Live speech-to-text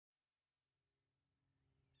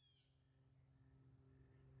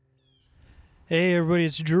Hey everybody,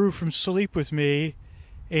 it's Drew from Sleep With Me,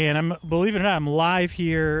 and believe it or not, I'm live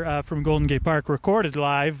here from Golden Gate Park, recorded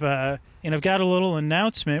live, and I've got a little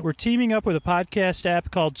announcement. We're teaming up with a podcast app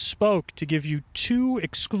called Spoke to give you 2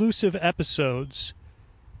 exclusive episodes.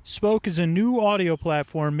 Spoke is a new audio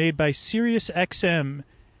platform made by SiriusXM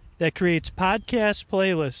that creates podcast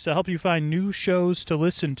playlists to help you find new shows to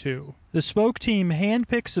listen to. The Spoke team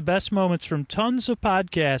handpicks the best moments from tons of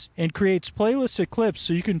podcasts and creates playlists of clips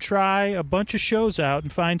so you can try a bunch of shows out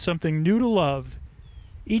and find something new to love.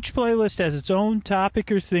 Each playlist has its own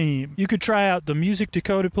topic or theme. You could try out the Music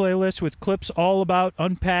Decoded playlist with clips all about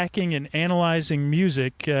unpacking and analyzing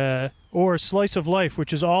music, or Slice of Life,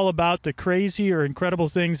 which is all about the crazy or incredible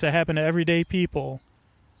things that happen to everyday people.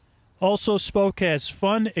 Also, Spoke has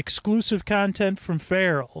fun, exclusive content from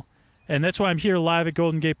Feral. And that's why I'm here live at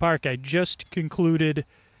Golden Gate Park. I just concluded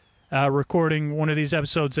recording one of these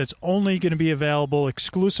episodes that's only going to be available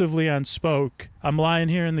exclusively on Spoke. I'm lying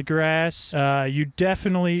here in the grass. You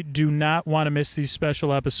definitely do not want to miss these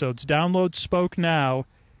special episodes. Download Spoke now.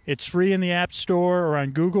 It's free in the App Store or on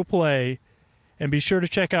Google Play. And be sure to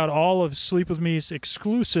check out all of Sleep With Me's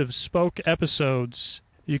exclusive Spoke episodes.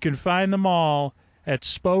 You can find them all at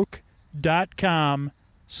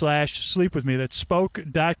spoke.com/sleepwithme. That's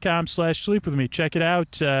spoke.com/sleepwithme. Check it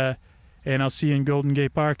out, and I'll see you in Golden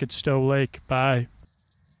Gate Park at Stowe Lake. Bye.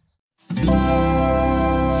 Feral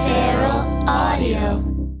Audio.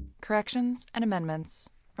 Corrections and amendments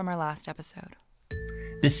from our last episode.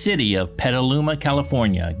 The city of Petaluma,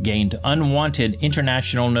 California, gained unwanted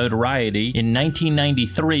international notoriety in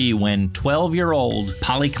 1993 when 12-year-old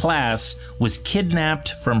Polly Klaas was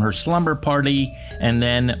kidnapped from her slumber party and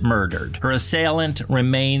then murdered. Her assailant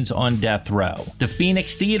remains on death row. The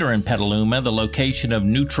Phoenix Theater in Petaluma, the location of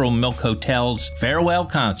Neutral Milk Hotel's farewell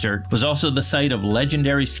concert, was also the site of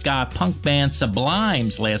legendary ska punk band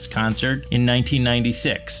Sublime's last concert in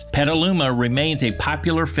 1996. Petaluma remains a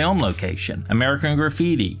popular film location. American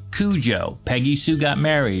Graffiti, Cujo, Peggy Sue Got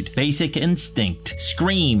Married, Basic Instinct,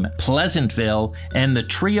 Scream, Pleasantville, and The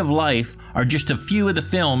Tree of Life are just a few of the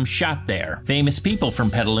films shot there. Famous people from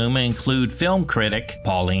Petaluma include film critic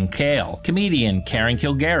Pauline Kael, comedian Karen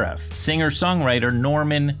Kilgariff, singer-songwriter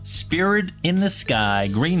Norman Spirit in the Sky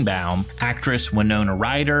Greenbaum, actress Winona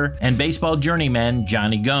Ryder, and baseball journeyman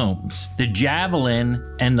Johnny Gomes. The javelin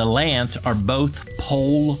and the lance are both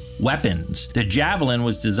pole weapons. The javelin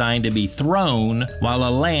was designed to be thrown, while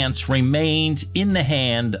a lance remains in the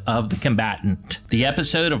hand of the combatant. The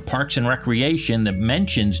episode of Parks and Recreation that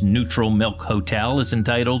mentions Neutral Milk Hotel is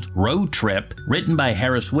entitled Road Trip, written by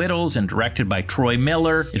Harris Whittles and directed by Troy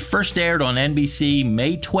Miller. It first aired on NBC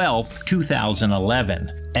May 12,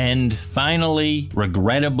 2011. And finally,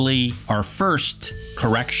 regrettably, our first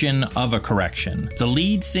correction of a correction. The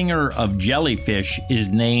lead singer of Jellyfish is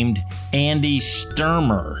named Andy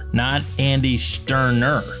Sturmer, not Andy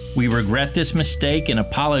Sterner. We regret this mistake and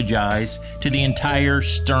apologize to the entire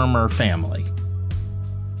Sturmer family.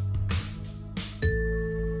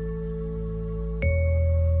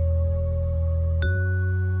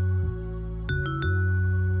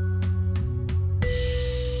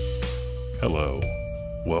 Hello.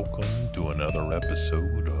 Welcome to another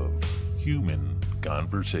episode of Human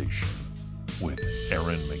Conversation with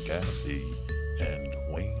Erin McGathy and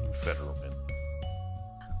Wayne Fetterman.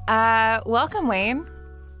 Welcome, Wayne.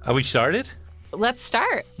 Are we started? Let's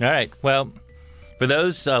start. All right. Well, for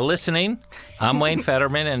those listening, I'm Wayne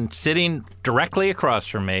Fetterman, and sitting directly across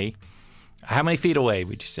from me, how many feet away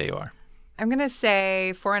would you say you are? I'm going to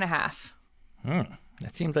say 4.5.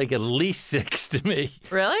 That seems like at least 6 to me.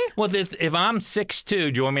 Really? Well, if I'm 6'2",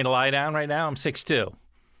 do you want me to lie down right now? I'm 6'2".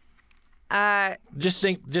 Just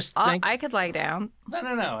think. I could lie down. No.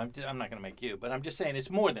 I'm not going to make you, but I'm just saying it's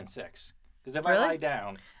more than 6. Because if Really? I lie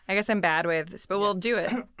down... I guess I'm bad with this, but we'll do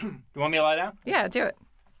it. You want me to lie down? Yeah, do it.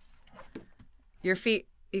 Your feet,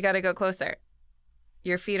 you got to go closer.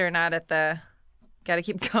 Your feet are not at the... Got to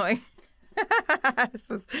keep going. This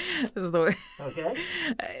is the way. Okay.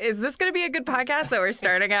 Is this going to be a good podcast that we're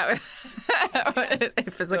starting out with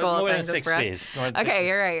a physical more thing than 6 for us? feet. Okay,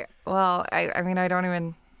 you're right. Well, I mean, I don't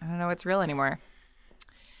know what's real anymore.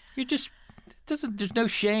 You just there's no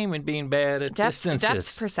shame in being bad at distances.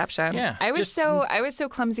 Depth perception. Yeah. I was so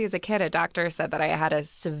clumsy as a kid. A doctor said that I had a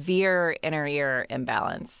severe inner ear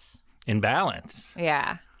imbalance. Imbalance.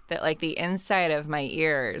 Yeah, that like the inside of my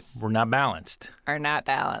ears We're not balanced. are not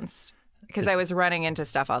balanced. Because I was running into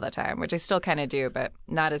stuff all the time, which I still kind of do, but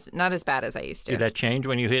not as bad as I used to. Did that change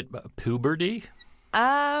when you hit puberty?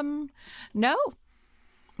 No,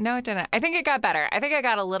 it didn't. I think it got better. I think I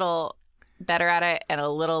got a little better at it and a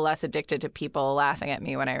little less addicted to people laughing at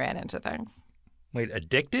me when I ran into things. Wait,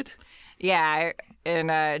 addicted? Yeah,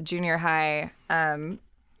 in junior high.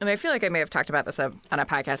 And I feel like I may have talked about this on a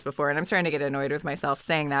podcast before, and I'm starting to get annoyed with myself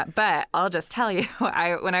saying that. But I'll just tell you,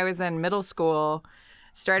 when I was in middle school,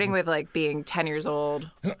 starting with like being 10 years old,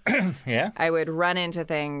 Yeah. I would run into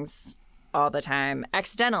things all the time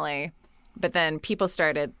accidentally. But then people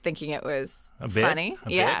started thinking it was A bit? funny. A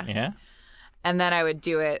bit, yeah. yeah. And then I would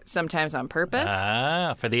do it sometimes on purpose.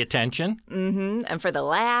 Ah, for the attention. And for the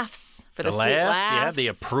laughs, for the sweet laughs. Yeah, the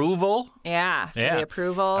approval. Yeah, for Yeah. the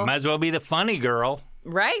approval. I might as well be the funny girl.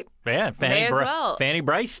 Right. Yeah, May as well. Fanny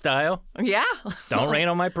Bryce style. Yeah. Don't rain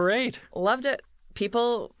on my parade. Loved it.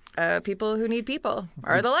 People who need people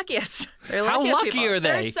are the luckiest. They're the How luckiest lucky people. are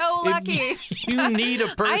they? They're so lucky. You need a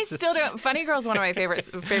person. I still don't. Funny Girl is one of my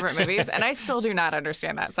favorite movies, and I still do not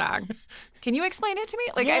understand that song. Can you explain it to me?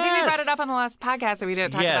 Like, I think we brought it up on the last podcast, and we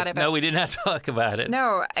didn't talk about it. But No, we did not talk about it.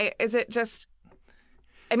 no, is it just?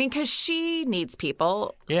 I mean, because she needs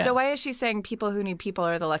people. Yeah. So why is she saying people who need people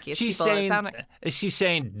are the luckiest She's people? saying, she's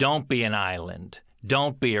saying, don't be an island.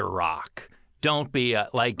 Don't be a rock. Don't be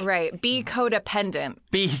right. Be codependent.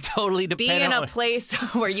 be totally Be dependent in a on. place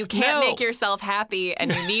where you can't No. make yourself happy,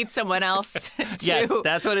 and you need someone else to Yes,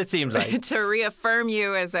 that's what it seems like. to reaffirm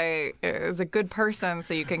you as a good person,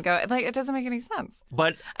 so you can go. Like, it doesn't make any sense.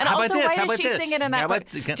 But And how also, about this? why How does about she this? sing it in How that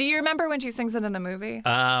about book? Do you remember when she sings it in the movie?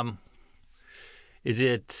 Is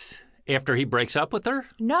it after he breaks up with her?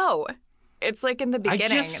 No, it's like in the I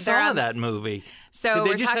beginning. just They're saw on- that movie. So They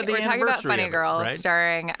we're just talking. had the We're talking about anniversary Funny of it, Girl, right?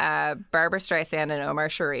 starring Barbara Streisand and Omar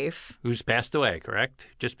Sharif. Who's passed away, correct?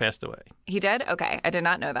 Just passed away. He did. Okay, I did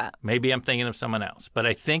not know that. Maybe I'm thinking of someone else, but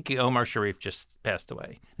I think Omar Sharif just passed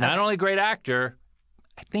away. Not only a great actor,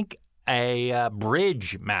 I think a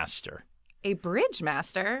bridge master. A bridge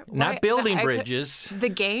master. Not Why- building I could- bridges. The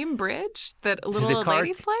game bridge that little The old card-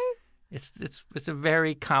 ladies play. It's a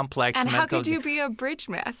very complex. And how mental could you be a bridge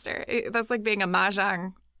master? That's like being a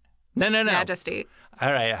mahjong No. majesty.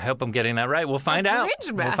 All right, I hope I'm getting that right. We'll find out.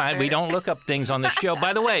 bridge We'll find. master. We don't look up things on the show.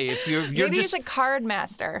 By the way, if you're Maybe just he's a card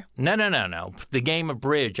master. no. The game of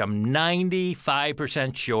bridge. I'm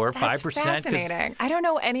 95% sure. That's 5%. fascinating. I don't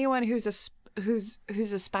know anyone who's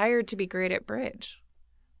aspired to be great at bridge.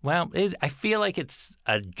 Well, I feel like it's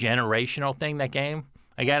a generational thing. That game.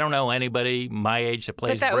 Like I don't know anybody my age that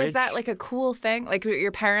plays But that bridge. was that like a cool thing? Like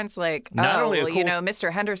your parents like, Not oh, only a well, cool-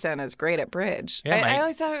 Mr. Henderson is great at bridge. Yeah, I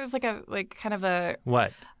always thought it was like kind of a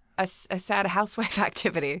What? sad housewife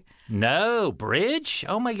activity. No, bridge?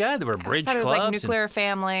 Oh my God, there were bridge I thought it was clubs. like and- nuclear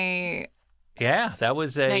family. yeah, that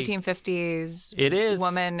was a 1950s. It is.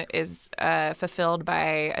 Woman is fulfilled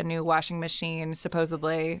by a new washing machine,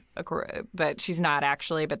 supposedly, but she's not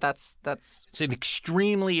actually. But that's It's an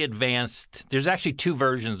extremely advanced. There's actually two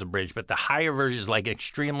versions of bridge, but the higher version is like an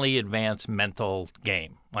extremely advanced mental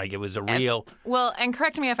game. Like it was a real. well. And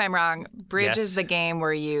correct me if I'm wrong. Bridge Yes. is the game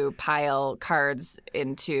where you pile cards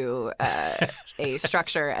into a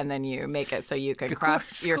structure and then you make it so you can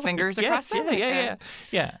cross your fingers across it.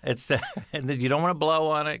 Yeah. It's and then you don't want to blow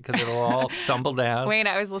on it because it'll all tumble down. Wayne,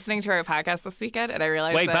 I was listening to our podcast this weekend and I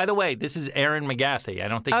realized. Wait, that, by the way, this is Aaron McGathy. I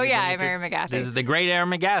don't think. Oh, you've yeah, been I'm Aaron inter- McGathy. This is the great Aaron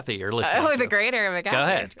McGathy you're listening to. the great Aaron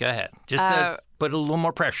McGathy. Go ahead. Just to put a little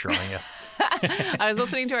more pressure on you. I was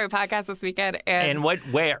listening to our podcast this weekend And what?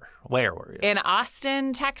 Where were you? in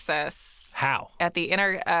Austin, Texas, How? at the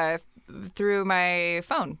through my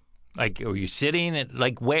phone. Like, were you sitting at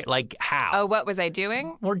like where? Like how? Oh, what was I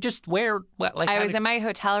doing? Or just where? What? Like I how was did- in my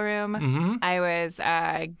hotel room. Mm-hmm. I was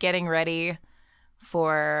getting ready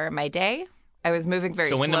for my day. I was moving very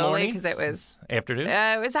So in the slowly morning? because it was afternoon.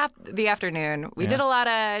 the afternoon. We did a lot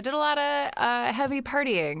of heavy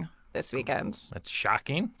partying this weekend. That's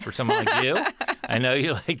shocking for someone like you. I know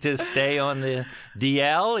you like to stay on the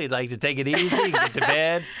DL. You'd like to take it easy, get to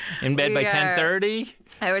bed, in bed by 10:30.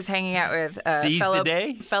 I was hanging out with Seize the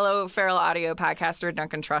day? fellow Feral Audio podcaster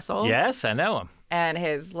Duncan Trussell Yes, I know him, and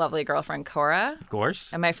his lovely girlfriend Cora. of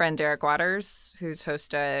course. And my friend Derek Waters, who's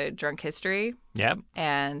host of Drunk History, Yep.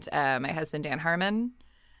 and my husband Dan Harmon,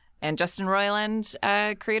 and Justin Roiland,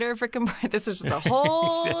 creator of Rick and Morty. This is just a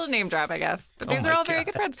whole name drop, I guess. But Oh these my are all very God.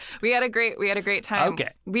 good friends. We had a great time. Okay.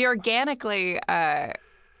 We organically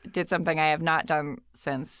did something I have not done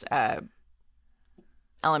since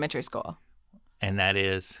elementary school. And that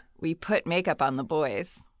is, We put makeup on the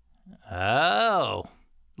boys. oh,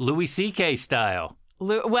 Louis C.K. style.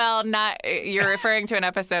 Well, not you're referring to an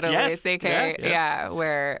episode of Yes, Louis C.K. yeah, yes.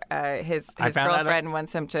 Where his I found that girlfriend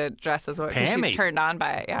wants him to dress as what Pammy. she's turned on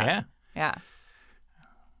by it. Yeah. Yeah.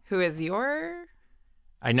 Who is your?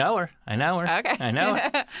 I know her. Okay. I know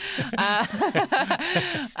her.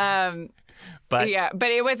 But Yeah, but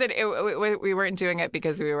it wasn't. We weren't doing it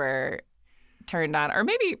because we were turned on, or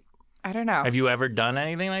maybe I don't know. Have you ever done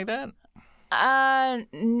anything like that?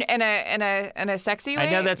 In a sexy way.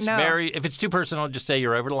 I know that's no. if it's too personal, just say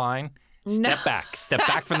you're over the line. Step back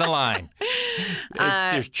from the line.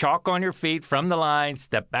 There's chalk on your feet from the line.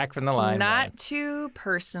 Step back from the line. Not too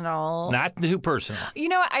personal. Not too personal. You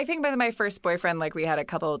know, I think by my first boyfriend, like we had a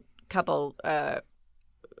couple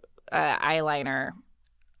eyeliner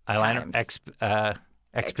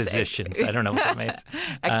expositions. I don't know what that means.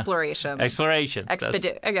 Explorations. Explorations.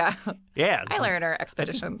 Yeah. Yeah. Eyeliner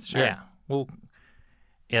expeditions. Sure. Yeah. Well.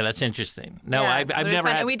 Yeah, that's interesting. No, yeah, I've never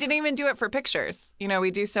had... And we didn't even do it for pictures. You know,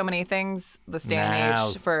 we do so many things this day and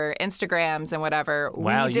age for Instagrams and whatever.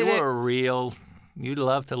 Wow, you are a real... You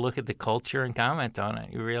love to look at the culture and comment on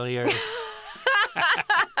it. You really are...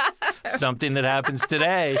 Something that happens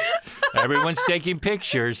today. Everyone's taking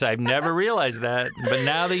pictures. I've never realized that. But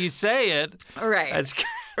now that you say it... Right.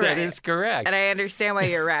 That is correct. And I understand why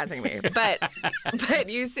you're razzing me. But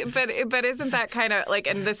isn't that kind of like,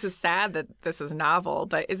 and this is sad that this is novel,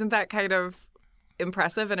 but isn't that kind of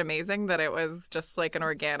impressive and amazing that it was just like an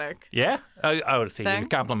organic Yeah? Oh, see, thing? you're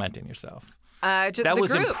complimenting yourself. That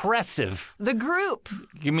was group. Impressive. The group.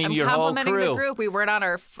 You mean I'm your whole crew? complimenting the group. We weren't on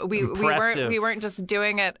our. We weren't just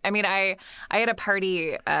doing it. I mean, I had a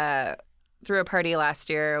party. Threw a party last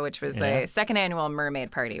year, which was a second annual mermaid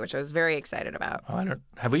party, which I was very excited about. Oh,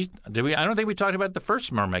 did we? I don't think we talked about the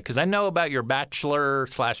first mermaid because I know about your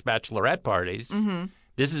bachelor/bachelorette parties. Mm-hmm.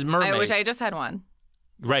 This is mermaid, which I just had one.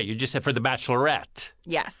 Right, you just said for the bachelorette.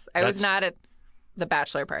 Yes, I was not at the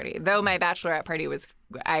bachelor party, though. My bachelorette party was.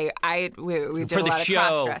 We did a lot of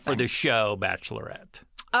cross dressing for the show bachelorette.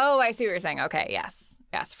 Oh, I see what you're saying. Okay, yes,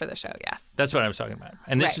 for the show, yes. That's what I was talking about.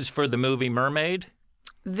 And this is for the movie Mermaid.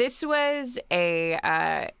 This was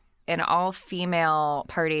an all-female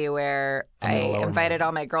party where I invited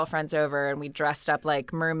all my girlfriends over and we dressed up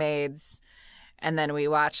like mermaids and then we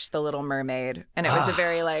watched The Little Mermaid. And it was a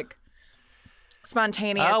very like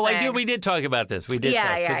spontaneous thing. We did talk about this. We did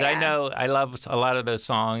because I know I love a lot of those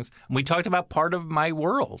songs. We talked about Part of My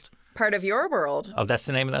World. Part of Your World. Oh, that's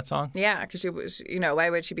the name of that song? Yeah, because why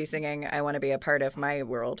would she be singing I Want to Be a Part of My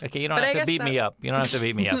World? Okay, you don't have to beat me up. You don't have to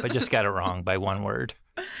beat me up. I just got it wrong by one word.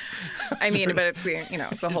 I mean, but it's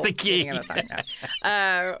it's a whole the key of the song.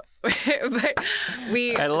 Yeah. But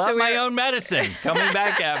I love my own medicine coming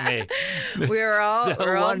back at me. We're all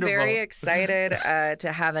wonderful. very excited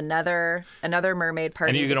to have another mermaid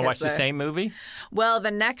party. And are you going to watch the same movie? Well,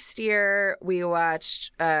 the next year we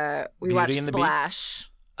watched Splash.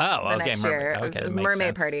 Oh, the okay, next year. Okay, it was a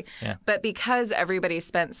mermaid party. Yeah. But because everybody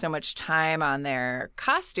spent so much time on their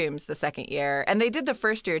costumes the second year, and they did the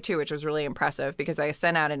first year too, which was really impressive because I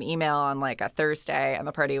sent out an email on like a Thursday and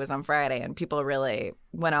the party was on Friday, and people really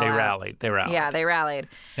went all out. They rallied. Yeah, they rallied.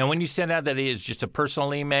 And when you send out that is just a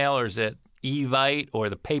personal email, or is it Evite or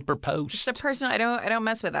the paper post? Just a personal. I don't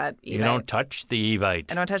mess with that. Evite. You don't touch the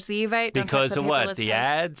Evite. I don't touch the Evite because of what? The post.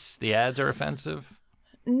 ads. The ads are offensive.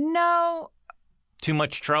 No. Too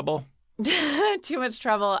much trouble? Too much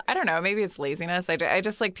trouble. I don't know. Maybe it's laziness. I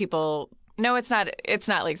just like people. No, it's not. It's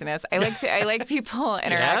not laziness. I like people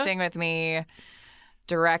interacting with me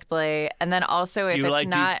directly, and then also if it's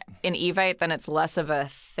not an Evite, then it's less of a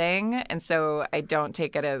thing, and so I don't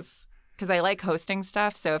take it as because I like hosting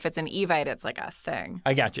stuff. So if it's an Evite, it's like a thing.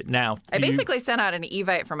 I got you. Now I basically sent out an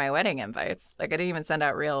Evite for my wedding invites. Like I didn't even send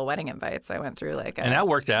out real wedding invites. I went through like and that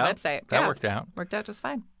worked out. Website. That worked out. Worked out just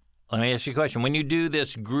fine. Let me ask you a question. When you do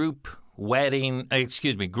this group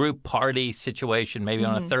party situation, maybe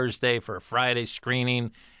on a Thursday for a Friday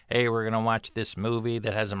screening, hey, we're going to watch this movie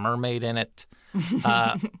that has a mermaid in it.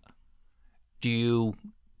 Do you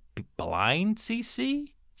blind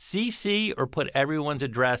CC, or put everyone's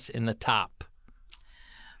address in the top?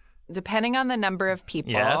 Depending on the number of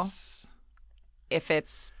people. Yes. If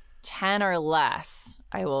it's 10 or less,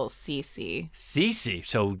 I will CC. CC.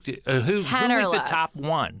 So who was the top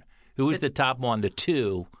one? Who was the top one? The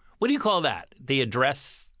two. What do you call that? The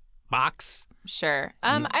address box? Sure.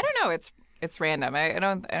 I don't know. It's random. I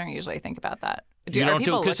don't usually think think about that. You don't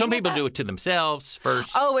do it because some people do it to themselves first.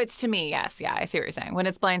 Oh, it's to me. Yes. Yeah. I see what you're saying. When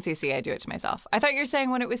it's blind CC, I do it to myself. I thought you were saying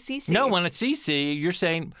when it was CC. No, when it's CC, you're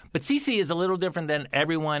saying, but CC is a little different than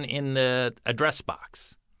everyone in the address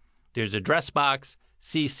box. There's address box,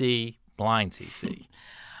 CC, blind CC.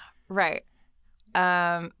 Right.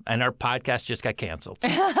 And our podcast just got canceled.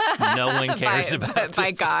 No one cares about it.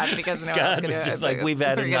 By God, because no one's going to do it. Just like we've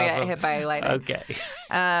had enough. We're going to get hit by lightning. Okay.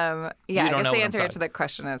 I guess the answer to the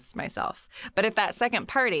question is myself. But at that second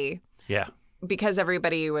party, because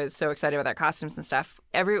everybody was so excited about their costumes and stuff,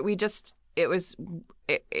 it was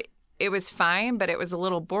fine, but it was a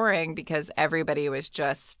little boring because everybody was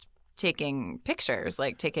just taking pictures,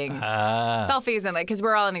 like taking selfies, and like because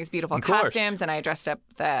we're all in these beautiful costumes, and I dressed up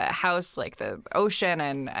the house like the ocean,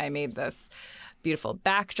 and I made this beautiful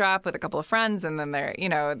backdrop with a couple of friends, and then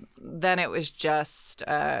then it was just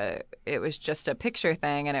a picture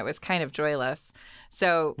thing, and it was kind of joyless.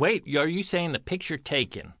 So wait, are you saying the picture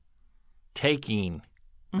taking,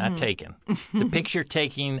 not taken, the picture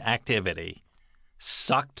taking activity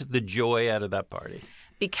sucked the joy out of that party?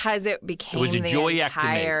 Because it became it was a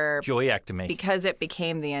joyectomy. Joyectomy. Because it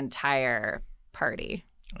became the entire party.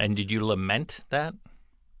 And did you lament that?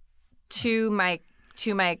 To my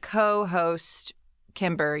co-host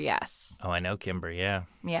Kimber, yes. Oh, I know Kimber, yeah.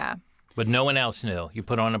 Yeah. But no one else knew. You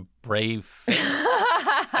put on a brave face.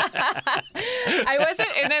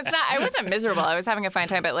 I wasn't miserable. I was having a fine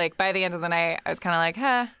time, but like by the end of the night, I was kind of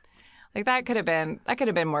like, like that could have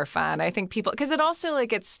been more fun. I think people, because it also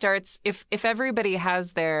like it starts if everybody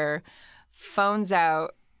has their phones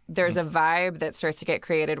out, there's a vibe that starts to get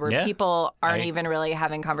created where people aren't even really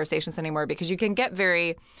having conversations anymore because you can get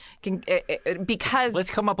because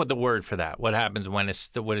let's come up with the word for that. What happens when it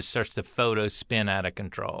starts to photo spin out of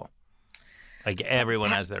control? Like everyone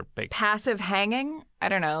has their big passive hanging. I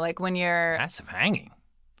don't know, like when you're passive hanging.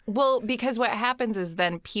 Well, because what happens is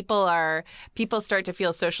then people start to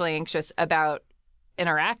feel socially anxious about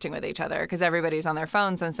interacting with each other because everybody's on their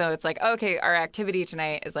phones. And so it's like, okay, our activity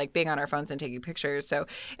tonight is like being on our phones and taking pictures. So,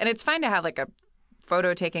 and it's fine to have like a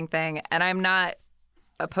photo taking thing. And I'm not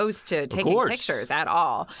opposed to taking pictures at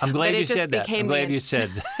all. I'm glad you said that. I'm glad you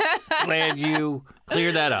said that. Glad you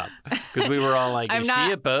cleared that up because we were all like, is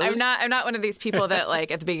she opposed? I'm not one of these people that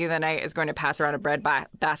like at the beginning of the night is going to pass around a bread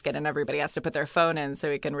basket and everybody has to put their phone in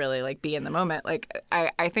so we can really like be in the moment. Like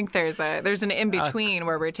I think there's an in between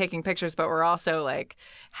where we're taking pictures but we're also like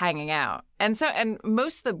hanging out. And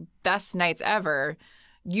most of the best nights ever,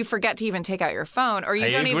 you forget to even take out your phone, or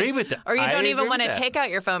you don't even want to take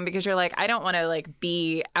out your phone because you're like, I don't want to like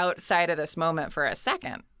be outside of this moment for a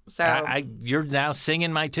second. So you're now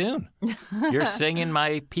singing my tune. You're singing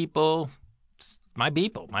my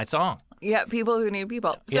song. Yeah, people who need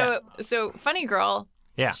people. So Funny Girl.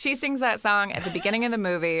 Yeah, she sings that song at the beginning of the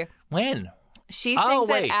movie. When she sings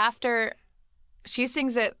it after. She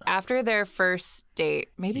sings it after their first date.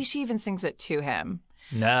 Maybe she even sings it to him.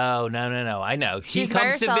 No. I know. He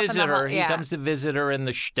comes to visit her. He comes to visit her in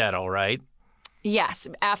the shtetl, right? Yes.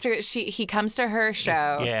 After he comes to her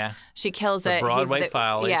show. Yeah. She kills it. Broadway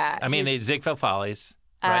Follies. Yeah. I mean, the Ziegfeld Follies.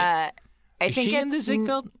 Right? I think she in the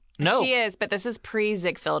Ziegfeld? No. She is, but this is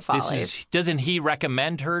pre-Ziegfeld Follies. Doesn't he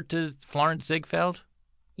recommend her to Florence Ziegfeld?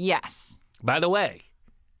 Yes. By the way,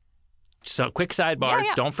 so quick sidebar.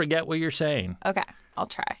 Yeah. Don't forget what you're saying. Okay. I'll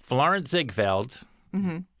try. Florence Ziegfeld,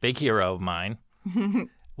 big hero of mine,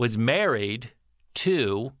 was married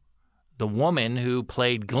to the woman who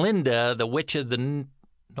played Glinda, the Witch of the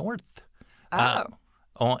North,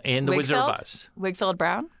 in The Wizard of Oz. Wigfield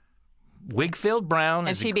Brown? Wigfield Brown.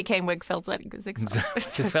 And she became Wigfield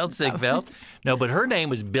Ziegfeld. Ziegfeld. No, but her name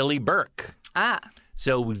was Billy Burke.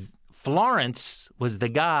 So Florence was the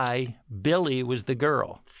guy, Billy was the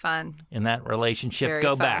girl. Fun. In that relationship. Very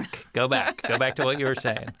Go fun. back. Go back to what you were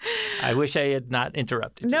saying. I wish I had not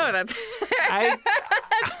interrupted you. No, that's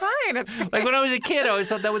it's fine. It's fine. Like when I was a kid, I always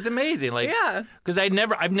thought that was amazing. Like, yeah. Because I've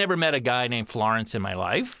never met a guy named Florence in my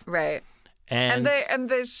life. Right. And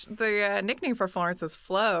the nickname for Florence is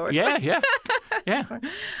Flo. Yeah.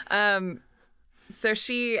 So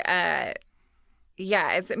she,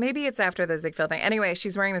 it's after the Ziegfeld thing. Anyway,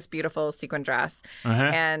 she's wearing this beautiful sequin dress,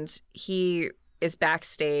 and he is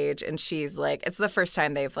backstage, and she's like, it's the first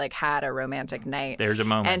time they've like had a romantic night. There's a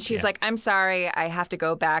moment, and she's like, I'm sorry, I have to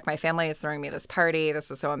go back. My family is throwing me this party. This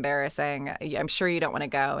is so embarrassing. I'm sure you don't want to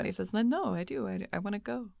go. And he says, no, I do. I want to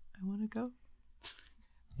go. I want to go.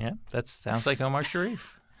 Yeah, that sounds like Omar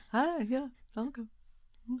Sharif. Yeah, I'll go.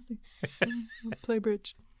 We'll see. We'll play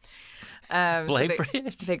bridge.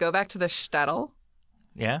 Bridge. They go back to the shtetl.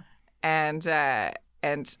 Yeah. And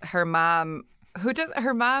her mom,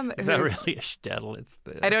 It's not really a shtetl. It's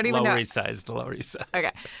the I don't even Lower know. East Side. It's the Lower East Side.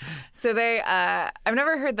 Okay. So they, I've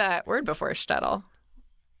never heard that word before, shtetl.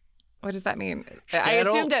 What does that mean? Shtetl? I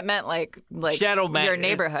assumed it meant like Shtetl meant, your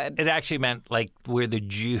neighborhood. It actually meant like we're the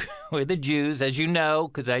Jews, as you know,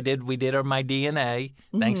 because we did my DNA,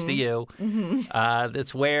 thanks to you.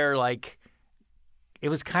 That's where like it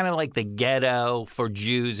was kind of like the ghetto for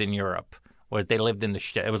Jews in Europe, where they lived in the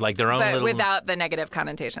shtetl. It was like their own but little. Without the negative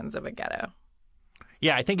connotations of a ghetto.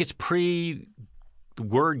 Yeah, I think it's pre the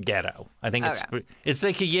word ghetto. I think it's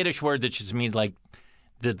like a Yiddish word that just means like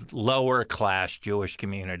the lower class Jewish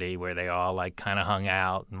community where they all like kind of hung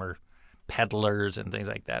out and were peddlers and things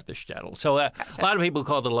like that, the shtetl. So a lot of people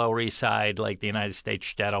call the Lower East Side like the United States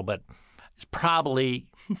shtetl, but it's probably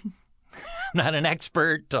not an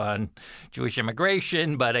expert on Jewish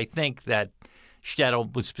immigration, but I think that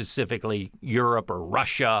shtetl was specifically Europe or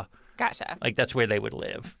Russia. Gotcha. Like that's where they would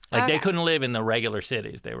live. Like they couldn't live in the regular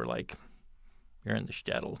cities. They were like, you're in the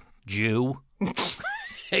shtetl. Jew.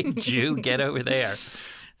 Hey, Jew, get over there.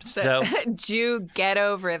 So Jew, get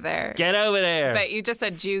over there. Get over there. But you just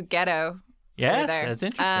said Jew ghetto. Yes, over there. that's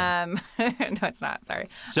interesting. No, it's not. Sorry.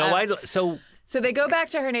 So So they go back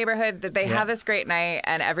to her neighborhood. That they have this great night,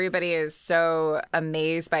 and everybody is so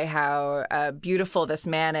amazed by how beautiful this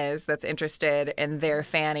man is. That's interested in their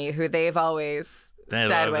Fanny, who they've always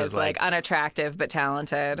said was like unattractive but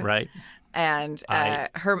talented. Right. And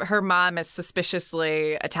her mom is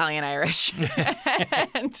suspiciously Italian-Irish.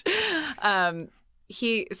 And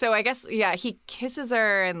he kisses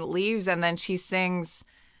her and leaves, and then she sings.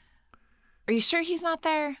 Are you sure he's not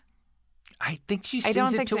there? I think she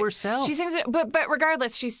sings it to herself. She sings it, but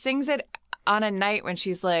regardless, she sings it on a night when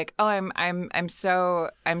she's like, "Oh, I'm so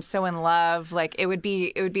in love." Like it would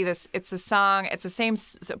be this. It's a song. It's the same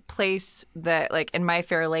place that like in My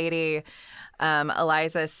Fair Lady.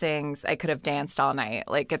 Eliza sings "I Could Have Danced All Night."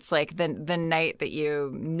 Like it's like the night that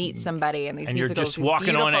you meet somebody in these and musicals, you're just these walking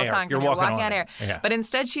beautiful on air. songs, You're and you're walking walking on air. Yeah. But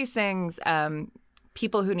instead, she sings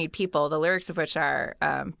 "People Who Need People." The lyrics of which are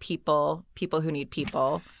 "People who need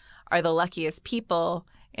people are the luckiest people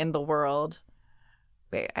in the world."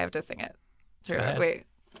 Wait, I have to sing it. Wait,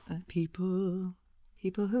 people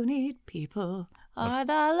who need people are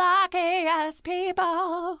the luckiest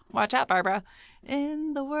people. Watch out, Barbara.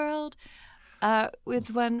 In the world.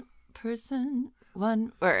 With one person,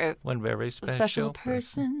 one very special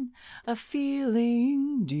person, a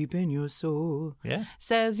feeling deep in your soul. Yeah.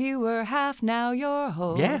 Says you were half, now you're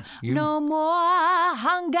whole. Yeah. No more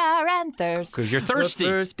hunger and thirst. Because you're thirsty. But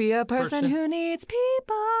first be a person who needs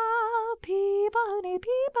people who need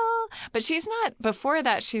people. But she's not, before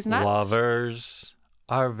that, she's not. Lovers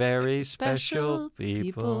are very special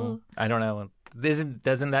people. I don't know. Isn't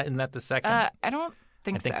that the second? I don't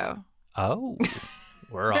think so. Oh,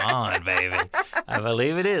 we're on, baby. I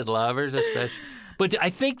believe it is. Lovers are special. But I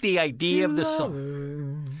think the idea of the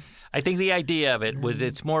song, I think the idea of it was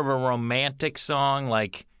it's more of a romantic song.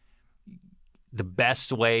 Like the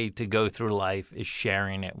best way to go through life is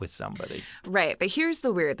sharing it with somebody. Right. But here's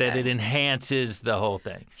the weird thing. That it enhances the whole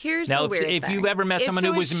thing. Here's now, the weird thing. If you ever met someone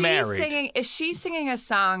who was married. Is she singing a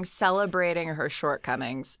song celebrating her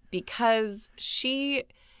shortcomings? Because she,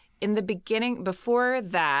 in the beginning, before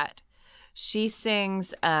that, she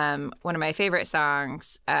sings one of my favorite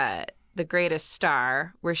songs, "The Greatest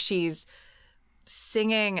Star," where she's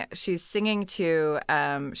singing to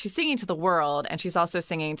the world, and she's also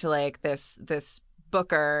singing to like this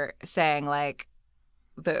booker, saying like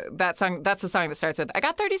that's the song that starts with, "I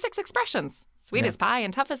got 36 expressions, sweet as pie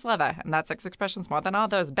and tough as leather, and that's 6 expressions more than all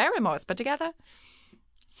those Barrymores put together.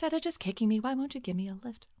 Instead of just kicking me, why won't you give me a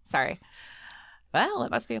lift?" Sorry. Well,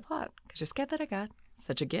 it must be a plot, because you're scared that I got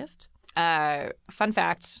such a gift. Fun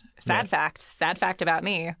fact, sad fact about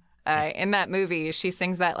me. In that movie, she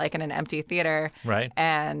sings that like in an empty theater. Right.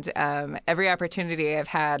 And every opportunity I've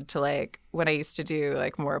had to like, when I used to do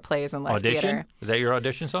like more plays and live theater. Is that your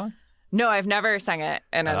audition song? No, I've never sung it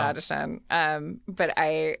in an audition. But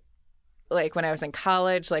I, like when I was in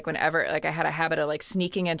college, like whenever, like I had a habit of like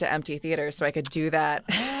sneaking into empty theaters so I could do that.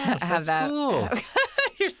 That's cool.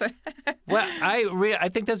 You're so... Well, I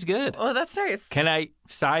think that's good. Well, that's nice. Can I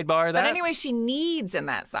sidebar that? But anyway, she needs in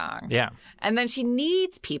that song. Yeah. And then she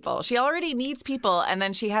needs people. She already needs people. And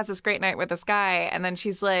then she has this great night with this guy. And then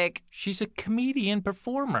she's like... She's a comedian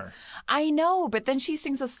performer. I know. But then she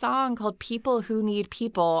sings a song called "People Who Need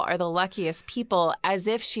People Are the Luckiest People," as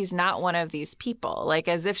if she's not one of these people. Like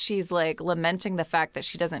as if she's like lamenting the fact that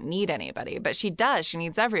she doesn't need anybody. But she does. She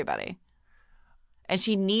needs everybody. And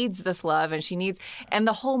she needs this love, and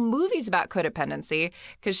the whole movie's about codependency,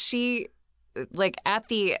 because she,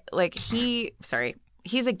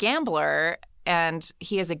 he's a gambler, and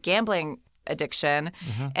he has a gambling addiction,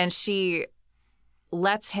 and she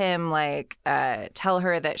lets him tell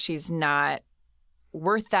her that she's not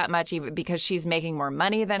worth that much, even because she's making more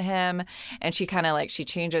money than him, and she kind of she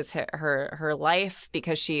changes her life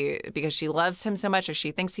because she loves him so much, or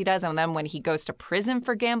she thinks he does. And then when he goes to prison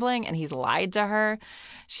for gambling and he's lied to her,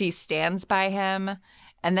 she stands by him,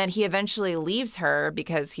 and then he eventually leaves her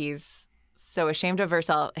because he's so ashamed of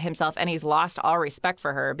himself, and he's lost all respect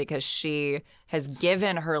for her because she has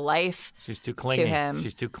given her life to him.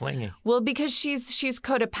 She's too clingy. Well, because she's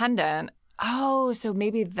codependent. Oh, so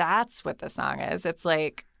maybe that's what the song is. It's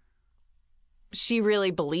like she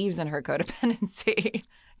really believes in her codependency.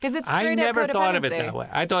 Because it's straight I up never thought of it codependency. that way.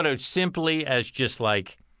 I thought it was simply as just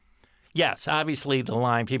like, yes, obviously the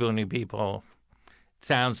line "people who need people"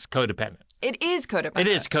 sounds codependent. It is codependent. It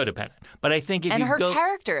is codependent. But I think if And you her go...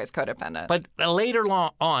 character is codependent. But later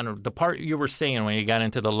on, the part you were saying when you got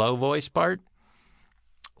into the low voice part,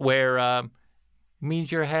 where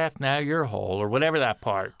means you're half, now you're whole, or whatever that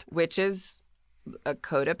part. Which is a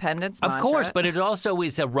codependence Of mantra. course, but it also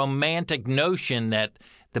is a romantic notion that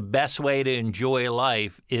the best way to enjoy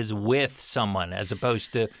life is with someone as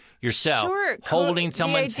opposed to yourself. Sure, holding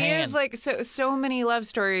someone's the idea hand. of like so many love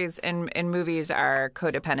stories in movies are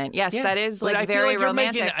codependent. Yes, Yeah, that is but like I feel very like you're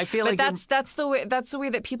romantic. making- I feel but like that's the way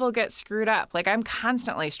that people get screwed up. Like I'm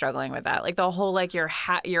constantly struggling with that. Like the whole like you're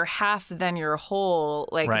half then you're whole.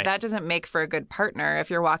 Like Right. that doesn't make for a good partner if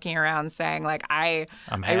you're walking around saying like I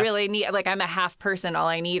half. really need like I'm a half person. All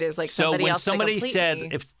I need is like So somebody when else somebody to complete said,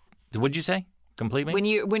 me. what'd you say? Complete me?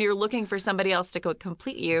 When you're looking for somebody else to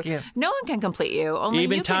complete you, Yeah. no one can complete you. Only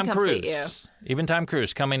Even you Tom can complete Cruise. Even Tom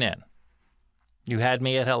Cruise coming in. You had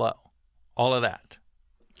me at hello. All of that.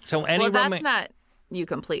 So you. any Well, that's not you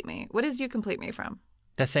complete me. What is you complete me from?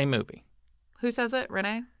 that same movie. Who says it?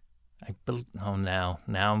 Renee?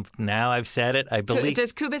 Now I've said it. I believe.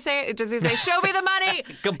 Does Cuba say it? Does he say, "Show me the money,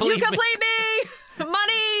 Complete you complete me,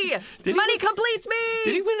 money, money completes me"?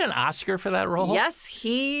 Did he win an Oscar for that role? Yes,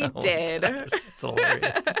 he did, It's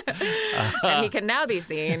hilarious. and he can now be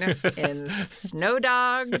seen in Snow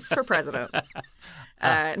Dogs for President.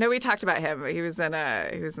 No, we talked about him. He was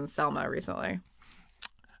in Selma recently.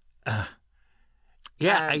 Yeah.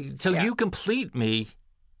 yeah. You complete me.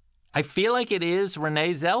 I feel like it is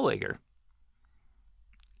Renee Zellweger.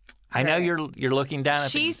 I know Right. you're looking down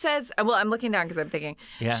at She says, "Well, I'm looking down because I'm thinking."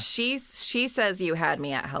 Yeah. She says, "You had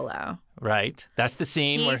me at hello." right. That's the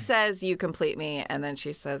scene He where. sadon't you complete me, and then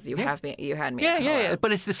she says, "You had me Yeah, at yeah, hello." yeah.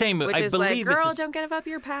 But it's the same movie. Which I is believe like, girl, it's. don't give up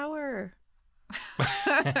your power.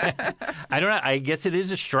 I don't know. I guess it is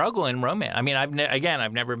a struggle in romance. I mean, I've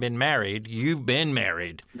never been married. You've been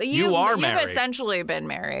married. You are married. You've essentially been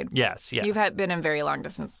married. Yes. Yeah. You've been in very long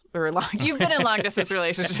distance you've been in long distance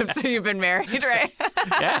relationships, so you've been married, right?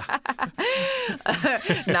 Yeah.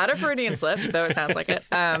 Not a Freudian slip, though it sounds like it.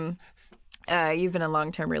 You've been in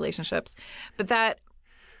long-term relationships, but that.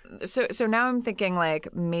 So now I'm thinking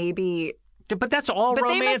like maybe. But that's all But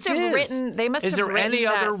romance they must have is. written. They must is have there written any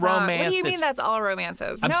that other song. romance? What do you mean that's all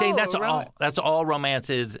romances? I'm no, saying that's all romance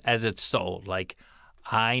is as it's sold. Like,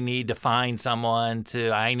 I need to find someone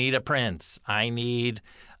I need a prince. I need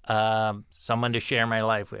someone to share my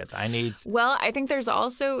life with. I need. Well, I think there's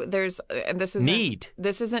and this isn't Need.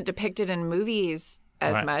 This isn't depicted in movies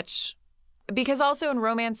as Right. much. Because also in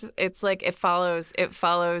romance, it's like it follows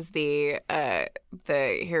the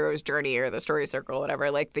hero's journey or the story circle,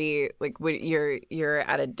 whatever. Like when you're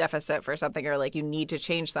at a deficit for something, or like you need to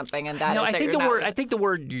change something, and that No, is I that think you're the not- word. I think the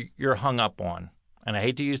word you're hung up on, and I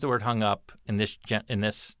hate to use the word "hung up" in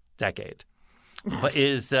this decade, but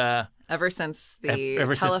is ever since the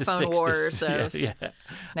ever since the telephone 60s. wars of yeah.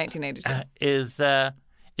 1992.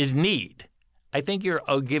 Is need. I think you're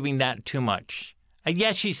giving that too much.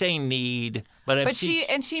 Yes, she's saying need, but she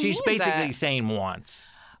she's means basically that. saying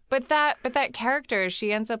wants. But that character,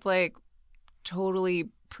 she ends up like totally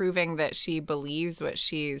proving that she believes what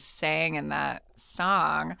she's saying in that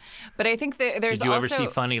song. But I think that there's Did you also ever see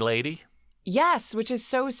Funny Lady? Yes, which is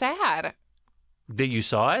so sad. That you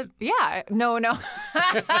saw it? Yeah, no.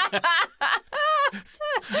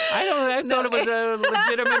 I thought it was a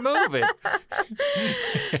legitimate movie.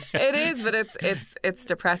 It is, but it's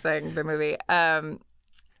depressing. The movie.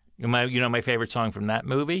 My favorite song from that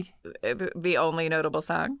movie? The only notable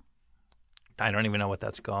song. I don't even know what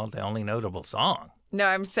that's called. The only notable song. No,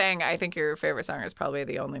 I'm saying I think your favorite song is probably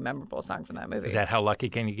the only memorable song from that movie. Is that How Lucky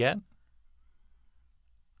Can You Get?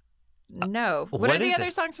 No. What what are the is other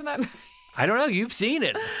it? songs from that movie? I don't know. You've seen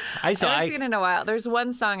it. I haven't seen it in a while. There's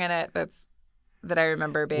one song in it that I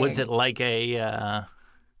remember being. Was it like a?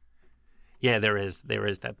 Yeah, there is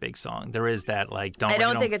that big song. There is that like don't. I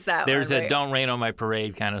don't Rain think on, it's that There's one, a right? "Don't Rain on My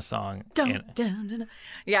Parade" kind of song. in it. Dun.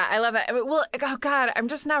 Yeah, I love it. I mean, well, oh God, I'm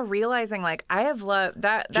just now realizing like I have loved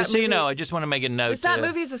that. Just so you movie- know, I just want to make a note. that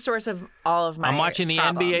movie is the source of all of my. I'm watching the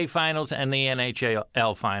problems. NBA finals and the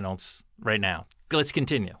NHL finals right now. Let's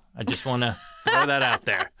continue. I just want to throw that out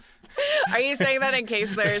there. Are you saying that in case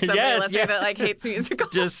there's somebody Yes, listening yeah. that like hates musicals?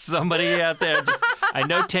 Just somebody out there. I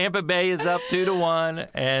know Tampa Bay is up 2-1,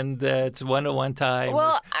 and it's 1-1 tie.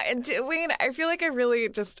 Well, Wayne, I feel like I really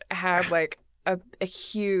just had like a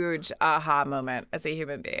huge aha moment as a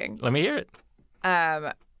human being. Let me hear it.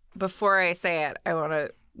 Before I say it, I want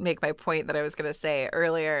to make my point that I was going to say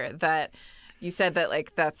earlier that you said that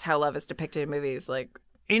like that's how love is depicted in movies, like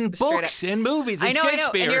in books, in movies, in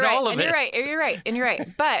Shakespeare, and you're right, all of and it. You're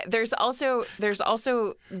right. But there's also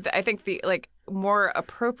I think the like more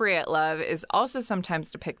appropriate love is also sometimes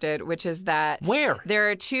depicted, which is that Where? there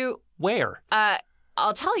are two. Where?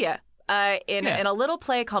 I'll tell you. In a little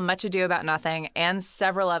play called Much Ado About Nothing and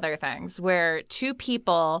several other things, where two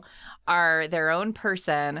people are their own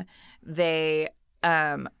person. They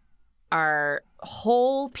are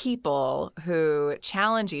whole people who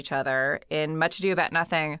challenge each other. In Much Ado About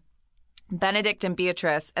Nothing, Benedict and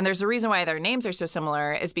Beatrice, and there's a reason why their names are so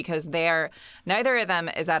similar, is because neither of them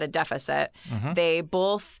is at a deficit. Mm-hmm. They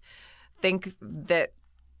both think that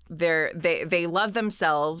they love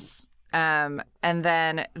themselves. And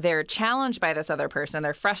then they're challenged by this other person.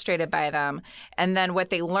 They're frustrated by them. And then what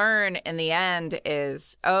they learn in the end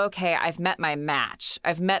is, okay, I've met my match.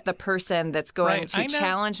 I've met the person that's going to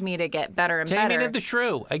challenge me to get better and better. Taming of the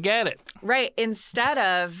Shrew. I get it. Right. Instead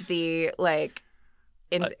of the, like...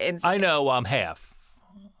 I know I'm half.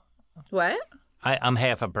 What? I'm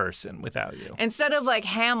half a person without you. Instead of, like,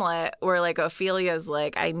 Hamlet, where, like, Ophelia's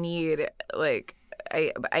like, I need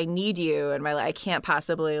you, and I can't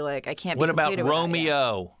possibly, like, I can't be What about completed without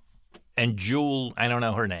Romeo and Jewel? I don't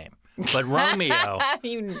know her name, but Romeo.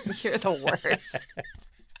 You're the worst.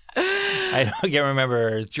 I can't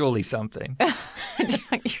remember Julie something. You're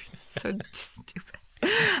so stupid.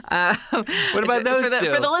 What about those two?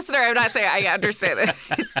 For the listener, I'm not saying I understand this.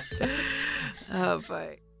 Oh,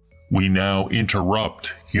 boy. We now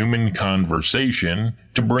interrupt human conversation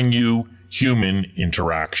to bring you human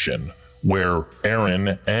interaction, where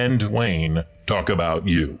Aaron and Wayne talk about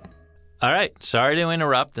you. All right. Sorry to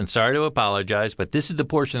interrupt and sorry to apologize, but this is the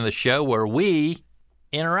portion of the show where we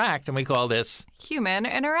interact, and we call this Human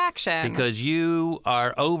Interaction. Because you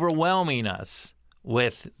are overwhelming us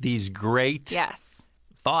with these great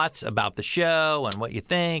thoughts about the show and what you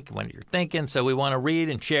think, what you're thinking. So we want to read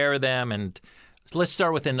and share them. And let's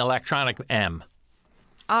start with an electronic M.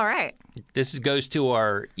 All right. This goes to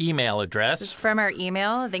our email address. This is from our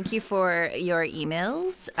email. Thank you for your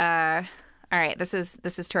emails. All right. This is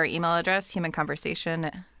to our email address,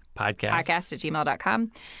 humanconversation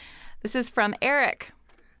podcast@gmail.com. This is from Eric.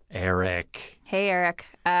 Eric. Hey, Eric.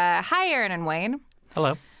 Hi, Aaron and Wayne.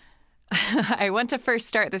 Hello. I want to first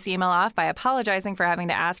start this email off by apologizing for having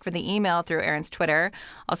to ask for the email through Aaron's Twitter.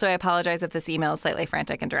 Also, I apologize if this email is slightly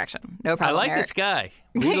frantic in direction. No problem, I like Eric. this guy.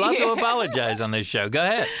 We love to apologize on this show. Go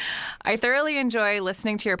ahead. I thoroughly enjoy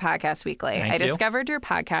listening to your podcast weekly. Thank I you. discovered your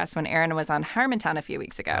podcast when Aaron was on Harmontown a few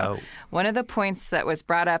weeks ago. Oh. One of the points that was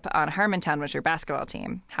brought up on Harmontown was your basketball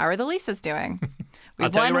team. How are the Lisas doing?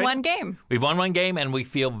 We've won one game. We've won one game, and we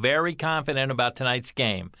feel very confident about tonight's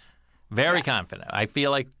game. Very confident. I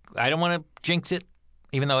feel like I don't want to jinx it,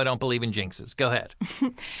 even though I don't believe in jinxes. Go ahead.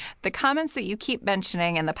 The comments that you keep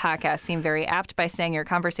mentioning in the podcast seem very apt by saying your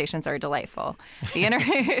conversations are delightful. The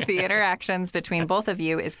the interactions between both of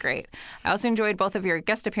you is great. I also enjoyed both of your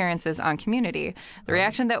guest appearances on Community. The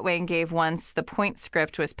reaction that Wayne gave once the point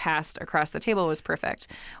script was passed across the table was perfect.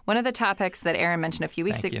 One of the topics that Aaron mentioned a few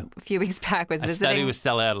weeks back was I visiting. studied with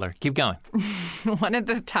Stella Adler. Keep going. One of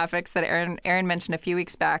the topics that Aaron mentioned a few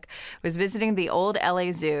weeks back was visiting the old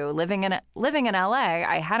LA Zoo. Living in LA,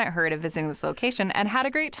 I hadn't heard of visiting this location and had a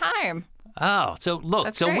great time. Oh, so look,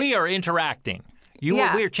 That's so great. we are interacting.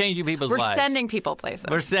 We're changing people's We're lives. sending people places.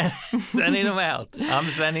 We're sending them out. I'm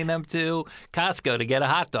sending them to Costco to get a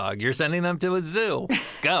hot dog. You're sending them to a zoo.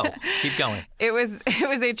 Go. Keep going. It was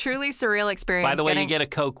a truly surreal experience. By the way, you get a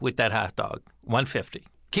Coke with that hot dog. $1.50.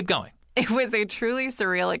 Keep going. It was a truly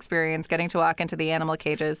surreal experience getting to walk into the animal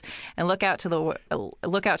cages and look out to the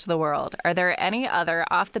world. Are there any other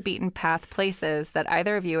off the beaten path places that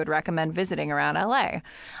either of you would recommend visiting around LA?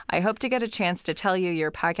 I hope to get a chance to tell you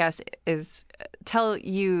your podcast is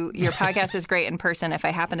great in person if I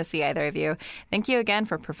happen to see either of you. Thank you again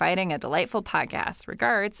for providing a delightful podcast.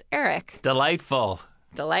 Regards, Eric. Delightful.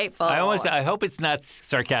 I hope it's not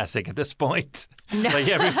sarcastic at this point. No. Like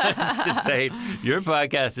everyone's just saying, your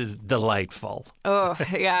podcast is delightful. Oh,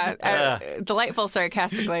 yeah. Delightful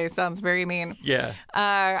sarcastically sounds very mean. Yeah.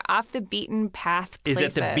 Off the beaten path places.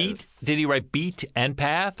 Is it the beat? Did he write beat and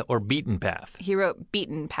path or beaten path? He wrote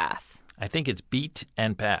beaten path. I think it's beat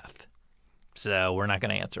and path. So we're not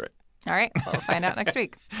going to answer it. All right. We'll find out next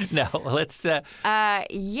week. No, let's...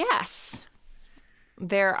 Yes.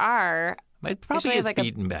 There are... It probably is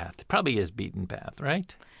beaten path. It probably is beaten path,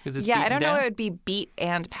 right? I don't know. It would be beat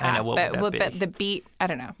and path. I know, but the beat, I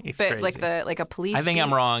don't know. It's but crazy. like a police. I think beat.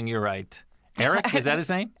 I'm wrong. You're right. Eric, is that his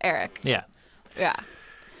name? Eric. Yeah. Yeah.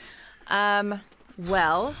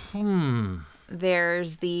 Well.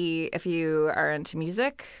 There's if you are into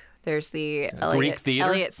music, There's the Greek theater?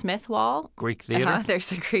 Elliott Smith Wall. Greek theater? There's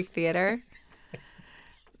the Greek theater.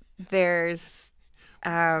 There's,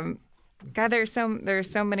 there's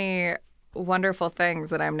so many wonderful things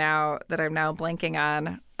that I'm now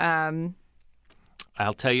blanking on.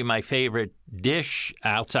 I'll tell you my favorite dish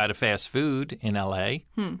outside of fast food in L.A.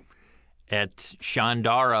 At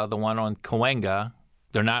Shandara, the one on Cahuenga.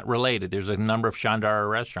 They're not related. There's a number of Shandara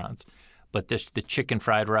restaurants. But the chicken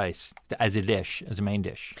fried rice as a dish, as a main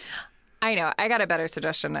dish. I know. I got a better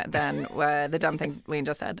suggestion than the dumb thing Wayne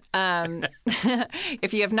just said.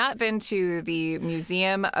 If you have not been to the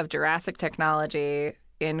Museum of Jurassic Technology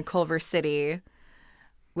in Culver City,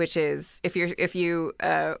 which is if you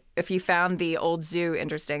found the old zoo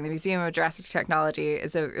interesting, the Museum of Jurassic Technology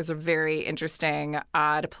is a very interesting,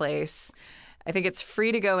 odd place. I think it's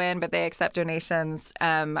free to go in, but they accept donations.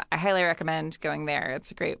 I highly recommend going there.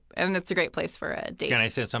 It's a great place for a date. Can I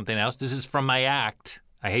say something else? This is from my act.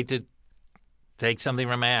 I hate to take something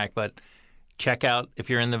from my act, but check out, if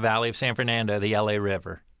you're in the Valley of San Fernando, the LA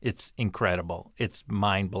River. It's incredible. It's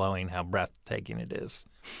mind-blowing how breathtaking it is,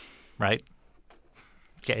 right?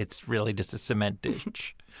 Okay, it's really just a cement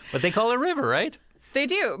ditch. But they call it a river, right? They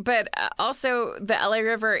do, but also the LA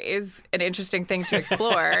River is an interesting thing to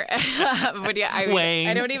explore. But yeah,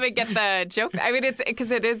 I don't even get the joke. I mean, it's because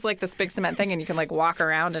it is like this big cement thing, and you can like walk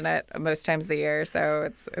around in it most times of the year. So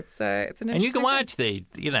it's an interesting. And you can watch the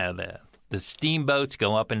steamboats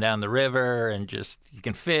go up and down the river, and just you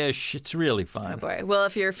can fish. It's really fun. Oh boy! Well,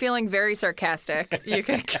 if you're feeling very sarcastic, you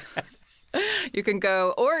can. You can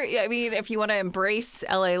go, or I mean, if you want to embrace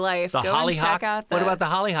LA life, the go Hollyhock. And check out What about the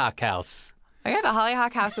Hollyhock House? Oh yeah, the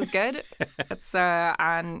Hollyhock House is good. It's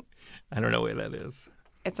on. I don't know where that is.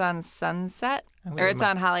 It's on Sunset, or it's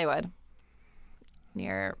on Hollywood,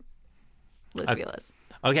 near Los Feliz.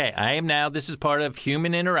 Okay, I am now. This is part of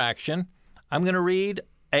Human Interaction. I'm going to read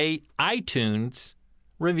a iTunes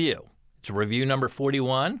review. It's review number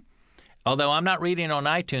 41. Although I'm not reading on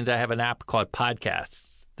iTunes, I have an app called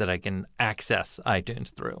Podcasts that I can access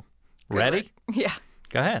iTunes through. Ready? Yeah.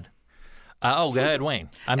 Go ahead. Go ahead, Wayne.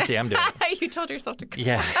 I'm doing it. You told yourself to go.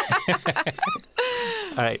 Yeah.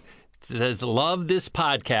 All right. It says, "Love this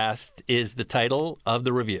podcast" is the title of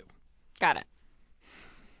the review. Got it.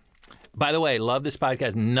 By the way, love this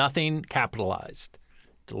podcast, nothing capitalized.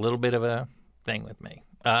 It's a little bit of a thing with me.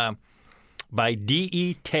 By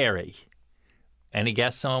D.E. Terry. Any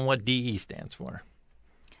guess on what D.E. stands for?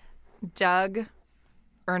 Doug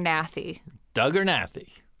Urnathi. Doug Urnathi.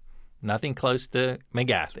 Nothing close to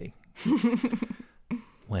McGathy.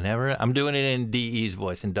 Whenever I'm doing it in D.E.'s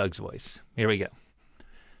voice and Doug's voice. Here we go.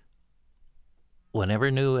 Whenever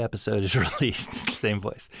a new episode is released, it's the same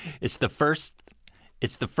voice. It's the first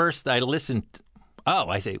I listened.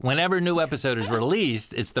 I say, whenever a new episode is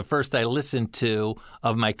released, it's the first I listen to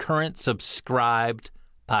of my current subscribed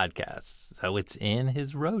podcasts. So it's in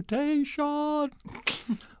his rotation.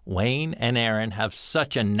 Wayne and Aaron have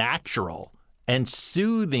such a natural and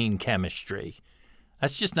soothing chemistry.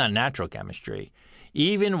 That's just not natural chemistry.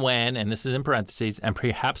 Even when, and this is in parentheses, and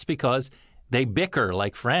perhaps because they bicker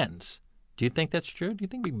like friends. Do you think that's true? Do you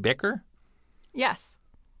think we bicker? Yes.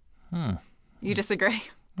 You disagree?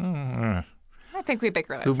 I think we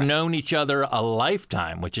bicker like Who've friends. known each other a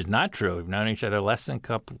lifetime, which is not true. We've known each other less than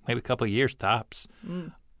maybe a couple of years tops.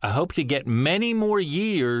 I hope to get many more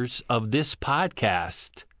years of this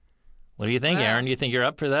podcast. What do you think, Aaron? Do you think you're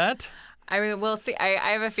up for that? I mean, we'll see.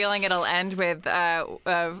 I have a feeling it'll end with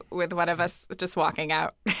one of us just walking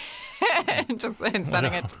out, and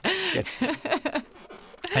setting it.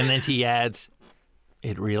 And then he adds,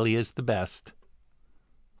 "It really is the best."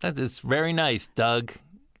 That is very nice, Doug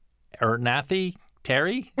Urnathi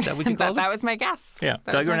Terry. Is that what you called That him? was my guess. Yeah,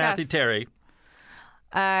 That Doug was my Urnathi guess. Terry.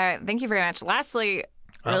 Thank you very much. Lastly,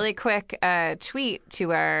 really quick tweet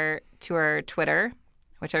to our Twitter,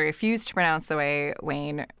 which I refuse to pronounce the way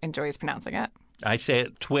Wayne enjoys pronouncing it. I say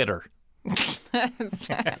it Twitter.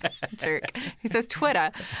 Jerk. He says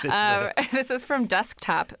Twitter. This is from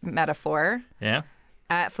Desktop Metaphor Yeah.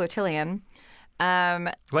 at Flotillion.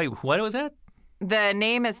 Wait, what was that? The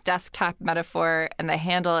name is Desktop Metaphor, and the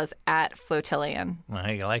handle is at Flotillion.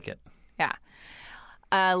 I like it. Yeah.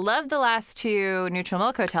 Love the last two Neutral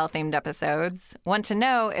Milk Hotel themed episodes. Want to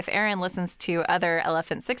know if Aaron listens to other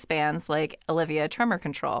Elephant Six bands like Olivia Tremor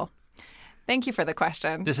Control. Thank you for the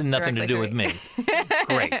question. This has nothing to do with me.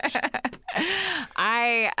 Great.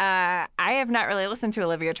 I have not really listened to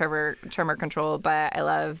Olivia Tremor Control, but I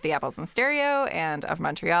love The Apples in Stereo and Of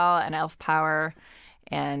Montreal and Elf Power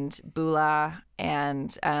and Bula.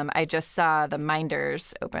 And I just saw the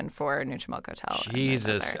Minders open for Neutral Milk Hotel.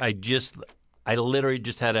 Jesus, I just I literally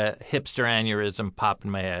just had a hipster aneurysm pop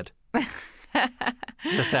in my head.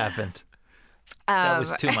 Just happened. That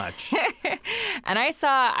was too much. And I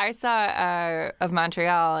saw of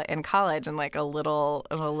Montreal in college in like a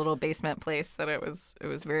little basement place that it was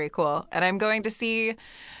very cool. And I'm going to see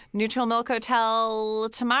Neutral Milk Hotel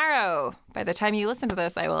tomorrow. By the time you listen to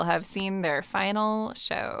this, I will have seen their final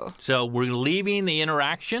show. So we're leaving the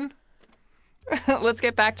interaction. Let's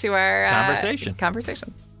get back to our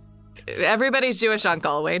conversation. Everybody's Jewish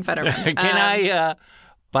uncle, Wayne Fetterman. Can I?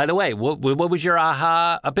 By the way, what was your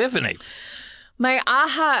aha epiphany? My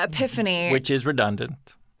aha epiphany, which is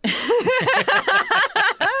redundant.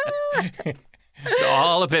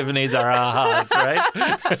 All epiphanies are ahas, right?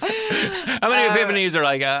 How many epiphanies are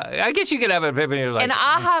like? I guess you could have an epiphany like an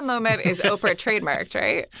aha moment is Oprah trademarked,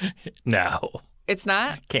 right? No, it's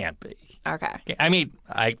not. Can't be. Okay. I mean,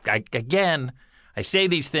 I say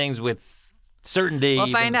these things with certainty. We'll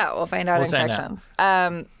find out. We'll find out in corrections.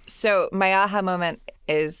 So my aha moment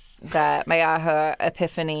is that my aha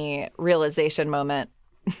epiphany realization moment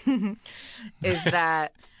is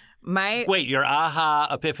that my wait, your aha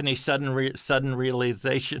epiphany sudden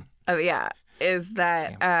realization. Oh yeah, is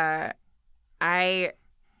that I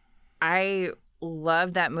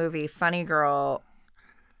loved that movie Funny Girl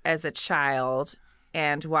as a child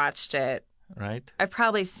and watched it. Right. I've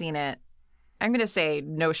probably seen it. I'm going to say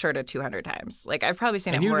no short of 200 times. Like, I've probably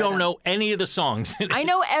seen it more. And you don't know any of the songs in it. I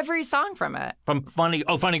know every song from it. From Funny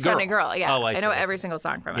Girl? Funny Girl, yeah. Oh, I know every single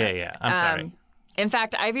song from it. Yeah. I'm sorry. In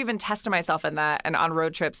fact, I've even tested myself in that and on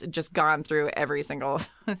road trips just gone through every single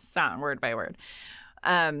song, word by word.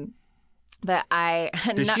 But I...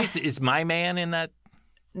 Is My Man in that?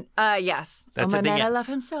 Yes. That's my man, I love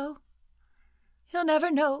him so. He'll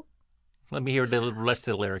never know. Let me hear the rest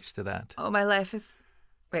of the lyrics to that. Oh, my life is...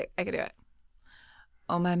 Wait, I can do it.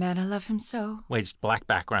 Oh, my man, I love him so. Wait, it's black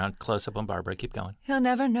background, close up on Barbara. Keep going. He'll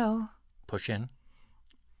never know. Push in.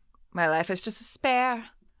 My life is just a spare,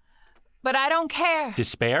 but I don't care.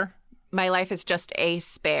 Despair? My life is just a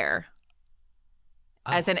spare.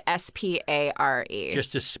 As in S-P-A-R-E.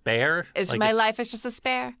 Just a spare? My life is just a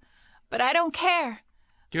spare, but I don't care.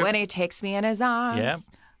 When he takes me in his arms,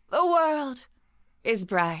 the world is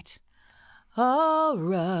bright. All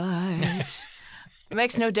right. It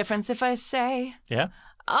makes no difference if I say,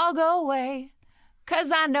 I'll go away, 'cause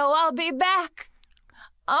I know I'll be back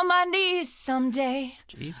on my knees someday.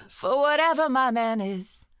 Jesus. For whatever my man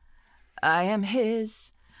is, I am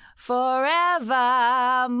his forevermore.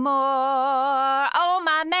 Oh,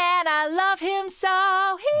 my man, I love him so,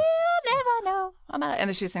 he'll never know. And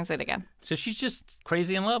then she sings it again. So she's just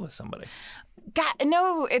crazy in love with somebody. God,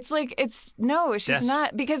 no, she's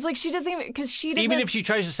not, because like she doesn't even if she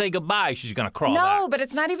tries to say goodbye, she's gonna crawl back. No, but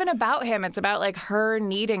it's not even about him. It's about like her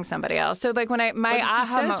needing somebody else. So like when she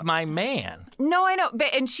says my man. No, I know,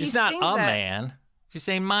 but she's not sings a it. Man. She's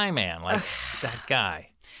saying my man, like that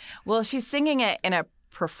guy. Well, she's singing it in a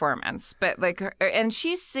performance, but and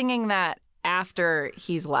she's singing that after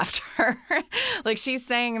he's left her. Like she's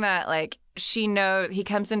saying that like she knows he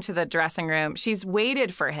comes into the dressing room. She's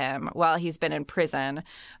waited for him while he's been in prison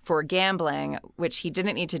for gambling, which he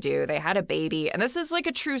didn't need to do. They had a baby, and this is like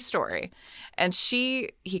a true story. And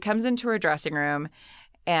he comes into her dressing room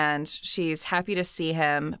and she's happy to see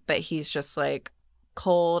him, but he's just like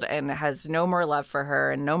cold and has no more love for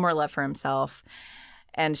her and no more love for himself.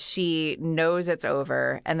 And she knows it's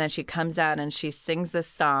over. And then she comes out and she sings this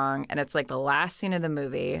song. And it's like the last scene of the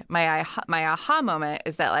movie. My aha moment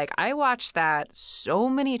is that like I watched that so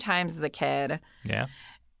many times as a kid. Yeah.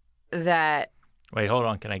 That. Wait, hold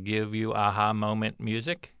on. Can I give you aha moment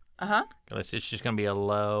music? Uh-huh. Okay, it's just going to be a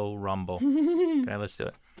low rumble. Okay, let's do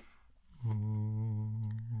it.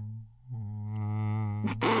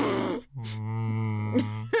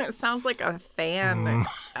 It sounds like a fan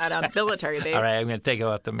at a military base. All right, I'm going to take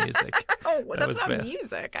out the music. Oh, that's not bad.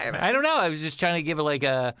 Music. I don't know. I was just trying to give it like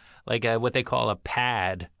a what they call a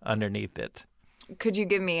pad underneath it. Could you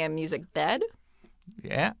give me a music bed?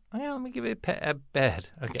 Yeah. Well, let me give it a bed.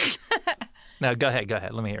 Okay. No, go ahead.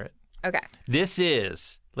 Let me hear it. Okay. This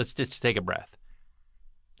is, let's just take a breath.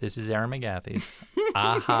 This is Erin McGathy's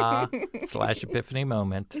aha / epiphany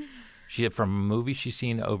moment. From a movie she's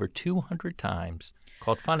seen over 200 times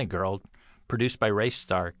called Funny Girl, produced by Ray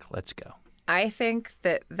Stark. Let's go. I think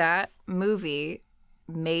that movie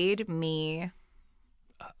made me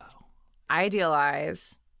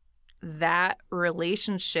idealize that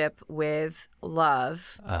relationship with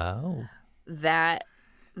love. Oh. That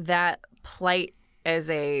plight as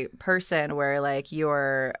a person where like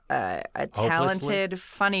you're a talented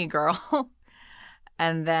funny girl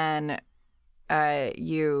and then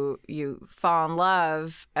you fall in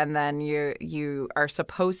love, and then you are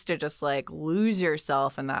supposed to just like lose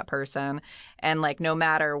yourself in that person, and like no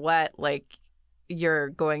matter what, like you're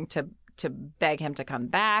going to beg him to come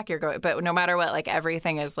back. But no matter what, like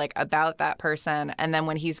everything is like about that person. And then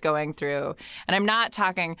when he's going through, and I'm not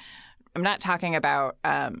talking about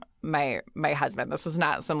my husband. This is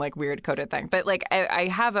not some like weird coded thing, but like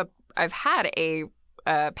I've had a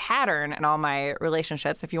pattern in all my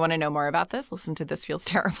relationships. If you want to know more about this, listen to This Feels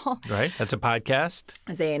Terrible. Right, that's a podcast.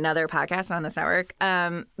 It's another podcast on this network.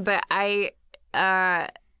 But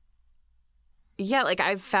yeah, like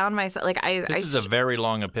I've found myself like This is a very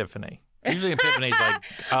long epiphany. Usually epiphany's like,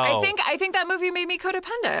 oh. I think that movie made me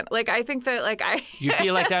codependent. Like I think that like You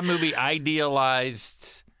feel like that movie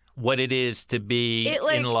idealized what it is to be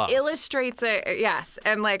in love. Illustrates it, yes.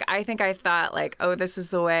 And like I think I thought like, oh, this is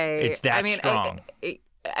the way. It's that strong.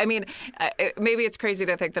 Maybe it's crazy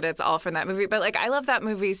to think that it's all from that movie, but like I love that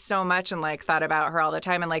movie so much and like thought about her all the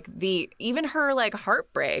time, and like even her like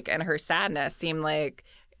heartbreak and her sadness seemed like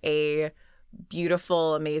a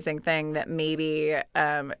beautiful, amazing thing that maybe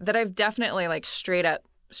that I've definitely like straight up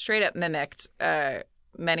mimicked.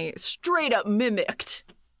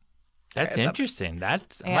 That's interesting. Well,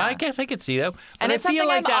 I guess I could see that. And it's something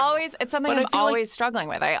I'm always struggling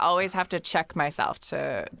with. I always have to check myself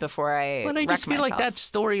before I. But I just feel like that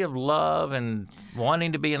story of love and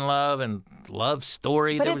wanting to be in love and love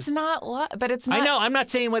story. But it's not love. But it's not. I know. I'm not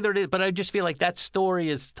saying whether it is, but I just feel like that story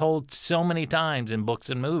is told so many times in books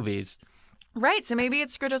and movies. Right. So maybe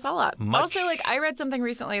it screwed us all up. Also, like I read something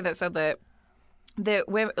recently that said that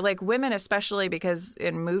women, especially because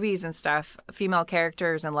in movies and stuff, female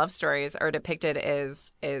characters and love stories are depicted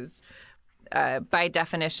as by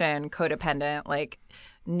definition codependent, like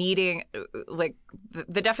needing, like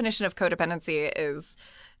the definition of codependency is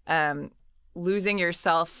losing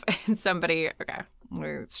yourself in somebody. Okay,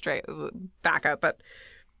 we're straight back up, but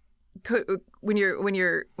when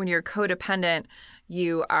you're codependent,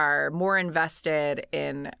 you are more invested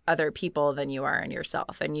in other people than you are in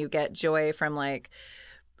yourself, and you get joy from like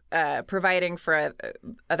providing for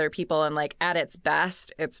other people. And like at its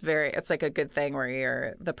best, it's like a good thing where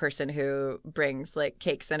you're the person who brings like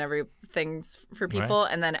cakes and everything for people,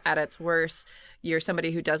 right. And then at its worst, you're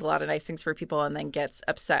somebody who does a lot of nice things for people and then gets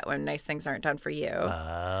upset when nice things aren't done for you.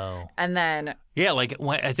 Oh. And then yeah, like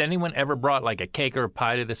has anyone ever brought like a cake or a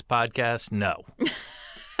pie to this podcast? No.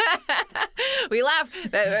 We laugh.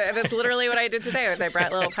 That's literally what I did today. Was I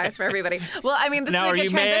brought little pies for everybody. Well, I mean, this is a good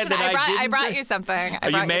transition. I brought you something. Are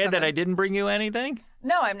you mad that I didn't bring you anything?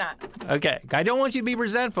 No, I'm not. Okay, I don't want you to be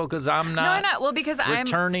resentful because I'm not. No, I'm not. Well, because I'm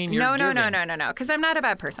returning your no, because I'm not a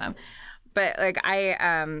bad person. But like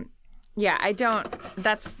I don't.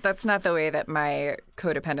 That's not the way that my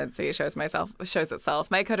codependency shows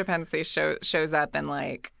itself. My codependency shows up in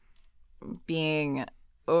like being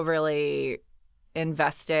overly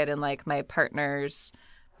invested in like my partner's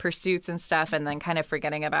pursuits and stuff, and then kind of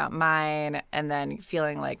forgetting about mine, and then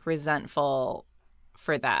feeling like resentful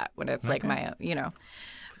for that when it's like my, you know.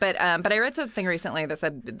 But I read something recently that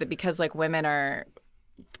said that because like women are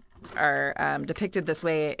depicted this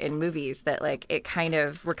way in movies, that like we're kind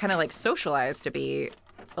of like socialized to be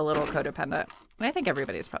a little codependent. And I think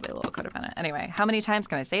everybody's probably a little codependent. Anyway, how many times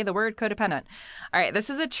can I say the word codependent? All right, this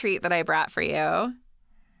is a treat that I brought for you.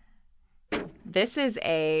 This is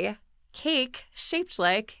a cake shaped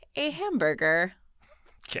like a hamburger.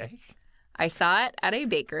 Okay. I saw it at a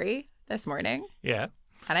bakery this morning. Yeah.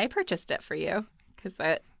 And I purchased it for you because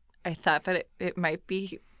I thought that it might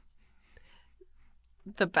be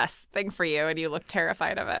the best thing for you, and you look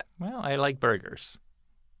terrified of it. Well, I like burgers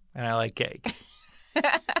and I like cake.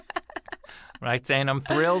 I'm not saying I'm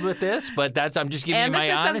thrilled with this, but I'm just giving you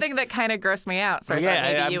my honest... And this is something that kind of grossed me out, so I thought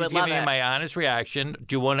maybe you would love it. I'm just giving you my honest reaction.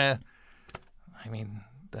 Do you want to... I mean,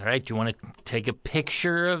 all right, do you want to take a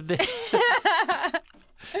picture of this?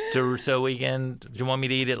 So we can... Do you want me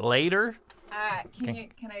to eat it later? Can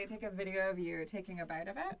I take a video of you taking a bite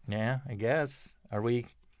of it? Yeah, I guess. Are we...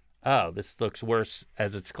 Oh, this looks worse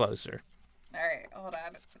as it's closer. All right, hold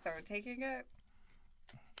on. So we're taking it.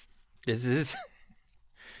 This is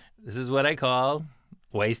what I call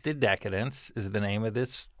wasted decadence. Is the name of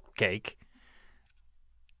this cake?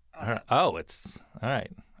 Oh, it's all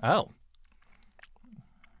right. Oh,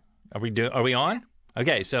 are we on?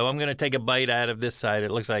 Okay, so I'm gonna take a bite out of this side.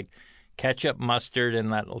 It looks like ketchup, mustard,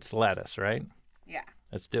 and that's lettuce, right? Yeah.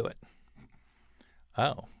 Let's do it.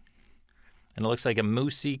 Oh. And it looks like a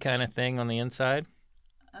moussey kind of thing on the inside.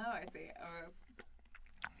 Oh, I see.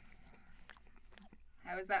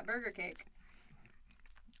 How is that burger cake?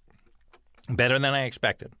 Better than I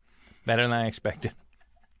expected.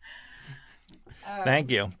 Thank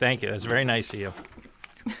you. That's very nice of you.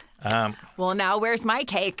 Well, now where's my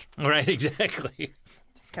cake? Right, exactly.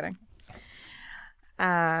 Just kidding.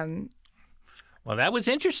 Well, that was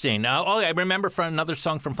interesting. I remember from another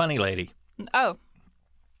song from Funny Lady. Oh,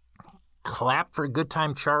 Clap for Good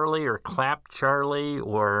Time Charlie or Clap Charlie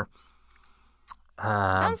or...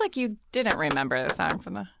 sounds like you didn't remember the song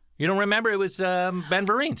from the... You don't remember? It was Ben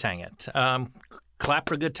Vereen sang it. Clap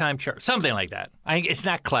for Good Time Charlie. Something like that. It's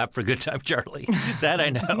not Clap for Good Time Charlie. That I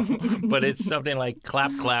know. But it's something like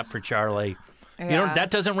Clap, Clap for Charlie. Yeah. You know,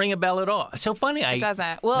 that doesn't ring a bell at all. It's so funny. It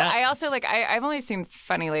doesn't. Well, I also, I've only seen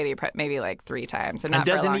Funny Lady maybe 3 times, and not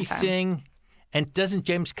for a long time. And doesn't he sing? And doesn't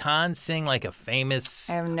James Caan sing like a famous...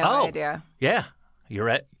 I have no idea. Yeah. You're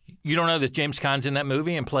right. You don't know that James Caan's in that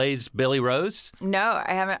movie and plays Billy Rose? No,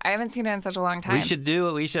 I haven't seen it in such a long time. We should do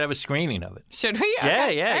it. We should have a screening of it. Should we?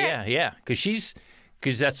 Okay. Yeah.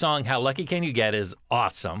 Because that song, How Lucky Can You Get, is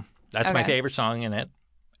awesome. That's my favorite song in it.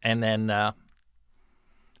 And then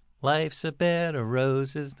Life's a bed of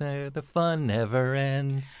roses there, the fun never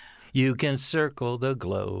ends. You can circle the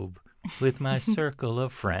globe with my circle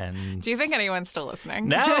of friends. Do you think anyone's still listening?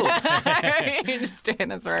 No. You're just doing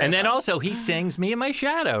this for And then yourself. also he sings Me and My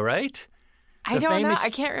Shadow, right? I don't know.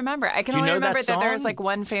 I can't remember. I can Do you only know remember that that there was song?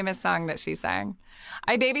 one famous song that she sang.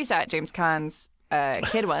 I babysat James Caan's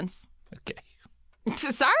kid once. Okay.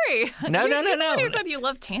 Sorry. No. You said you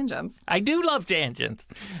love tangents. I do love tangents.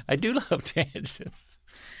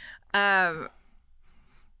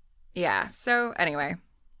 Yeah. So anyway,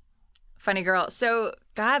 funny girl. So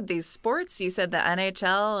God, these sports. You said the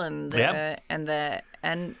NHL and the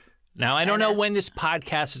Now I don't know when this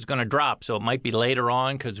podcast is going to drop, so it might be later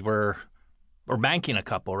on because we're banking a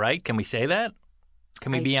couple, right? Can we say that?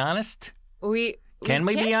 Can we be honest? Can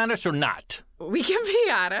we be honest or not? We can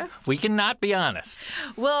be honest. We cannot be honest.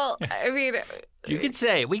 Well, I mean, You can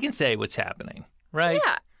say we can say what's happening, right?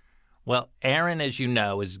 yeah. Well, Erin, as you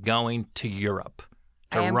know, is going to Europe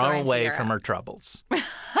to I am run going to away Europe. from her troubles.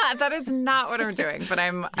 That is not what I'm doing, but I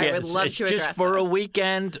would love it's to address just for this. a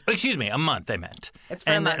weekend. Excuse me, a month. I meant It's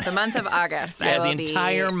for a month. The month of August. Yeah, I will the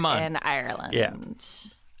entire be month. in Ireland. Yeah.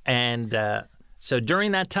 And so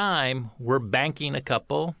during that time, we're banking a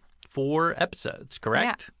couple 4 episodes,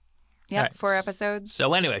 correct? Yeah. All right. 4 episodes.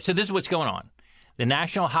 So anyway, so this is what's going on. The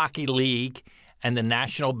National Hockey League and the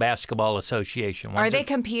National Basketball Association. Are they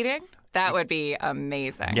competing? That would be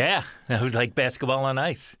amazing. Yeah, that was like basketball on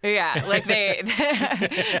ice. Yeah, like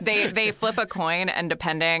they flip a coin, and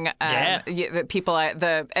depending, the people at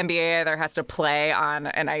the NBA either has to play on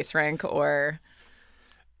an ice rink or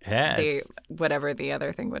whatever the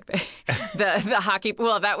other thing would be. the hockey.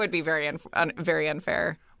 Well, that would be very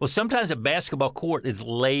unfair. Well, sometimes a basketball court is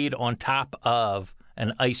laid on top of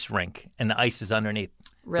an ice rink, and the ice is underneath.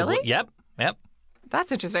 Really? Yep. That's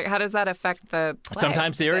interesting. How does that affect the play?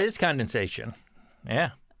 Sometimes there is condensation.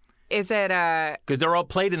 Yeah. Is it Because they're all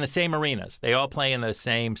played in the same arenas. They all play in the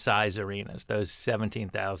same size arenas, those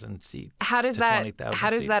 17,000 seat. How does to that 20,000 how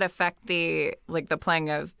does seat. that affect the playing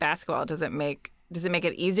of basketball? Does it make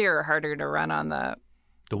it easier or harder to run on the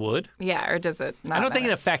The wood? or does it not? I don't think it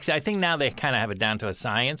matter? affects it. I think now they kind of have it down to a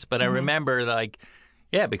science, but I remember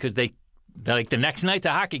because they're the next night's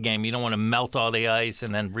a hockey game. You don't want to melt all the ice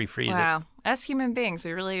and then refreeze it. Wow. As human beings,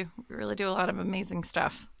 we really do a lot of amazing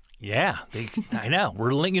stuff. Yeah, I know.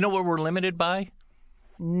 You know what we're limited by?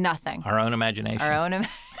 Nothing. Our own imagination. Our own.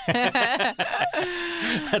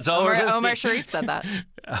 That's all. Omar Sharif said that.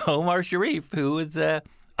 Omar Sharif, who is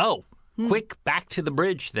quick back to the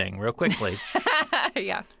bridge thing, real quickly.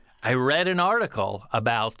 Yes. I read an article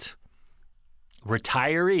about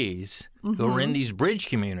retirees who are in these bridge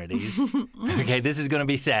communities. Okay, this is going to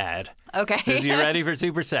be sad. Okay. You ready for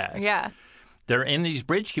super sad? Yeah. They're in these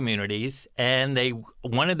bridge communities, and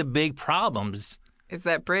one of the big problems, Is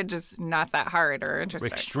that bridge is not that hard or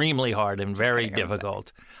interesting? extremely hard and very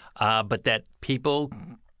difficult, but that people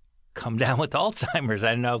come down with Alzheimer's.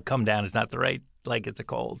 I know come down is not the right, like it's a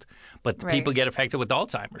cold, but people get affected with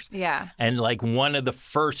Alzheimer's. Yeah. And one of the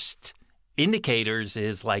first indicators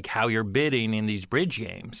is how you're bidding in these bridge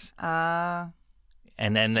games. And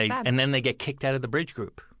then they get kicked out of the bridge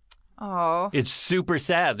group. Oh. It's super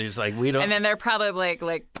sad. There's we don't. And then they're probably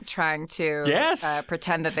trying to Yes.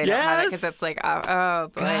 pretend that they don't have it because it's oh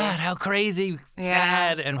boy. God, how crazy,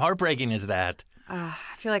 sad, and heartbreaking is that? I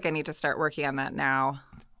feel like I need to start working on that now.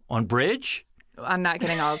 On bridge? I'm not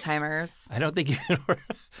getting Alzheimer's. I don't think you can.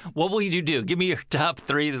 What will you do? Give me your top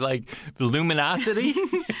 3, luminosity?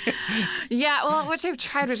 Yeah, well, which I've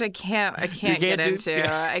tried, which I can't get into.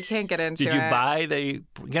 Yeah. I can't get into Did you it. buy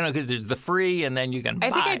because there's the free and then you can buy.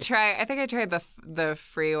 I think I tried the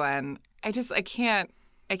free one. I can't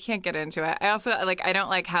can't get into it. I also I don't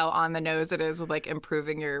like how on the nose it is with like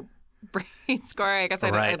improving your brain score. I guess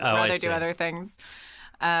I'd rather do other things.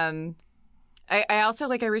 I also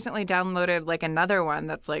I recently downloaded like another one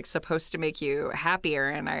that's like supposed to make you happier,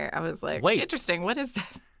 and I was like, wait, interesting. What is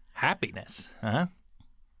this? Happiness, huh?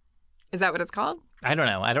 Is that what it's called? I don't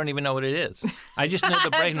know. I don't even know what it is. I just know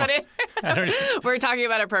the brain. We're talking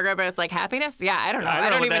about a program, but it's like happiness. Yeah, I don't know. I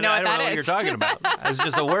don't even know what that is. I don't know what you're talking about. It's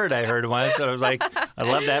just a word I heard once. So I was like, I'd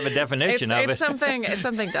love to have a definition of it. It's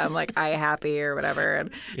something dumb like I happy or whatever.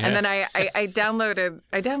 And then I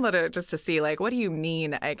downloaded it just to see like, what do you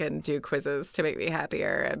mean I can do quizzes to make me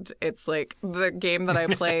happier? And it's like the game that I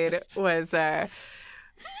played was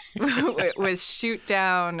shoot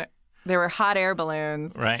down. There were hot air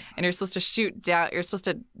balloons, right? And you're supposed to shoot down. You're supposed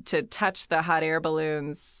to touch the hot air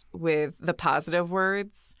balloons with the positive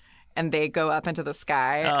words, and they go up into the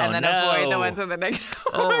sky, and then avoid the ones with the negative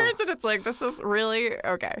words. And it's like, this is really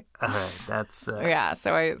okay. That's yeah.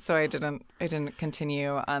 So I didn't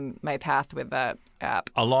continue on my path with that app.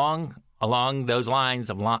 Along those lines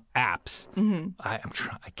of apps, I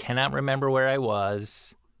cannot remember where I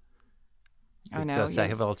was. Oh no! I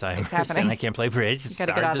have Alzheimer's happening. and I can't play bridge. This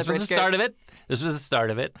was the start of it. This was the start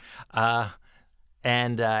of it.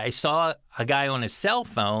 And I saw a guy on his cell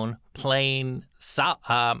phone playing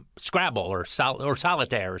Scrabble or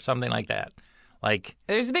Solitaire or something like that. Like,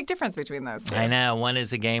 there's a big difference between those two. I know. One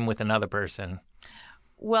is a game with another person.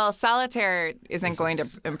 Well, Solitaire isn't going to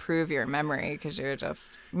improve your memory because you're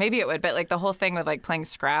just maybe it would, but like the whole thing with like playing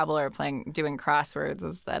Scrabble or doing crosswords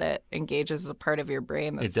is that it engages a part of your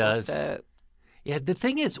brain that's supposed to. Yeah, the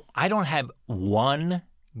thing is, I don't have one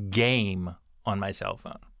game on my cell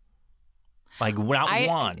phone. Like, not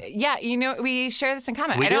one. Yeah, we share this in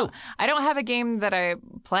common. We do. I don't have a game that I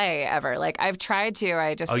play ever. Like, I've tried to.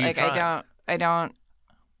 I just I don't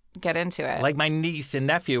get into it. Like my niece and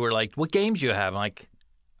nephew were like, "What games do you have?" I'm like,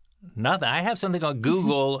 nothing. I have something on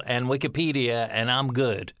Google and Wikipedia, and I'm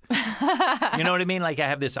good. You know what I mean? Like, I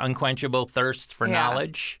have this unquenchable thirst for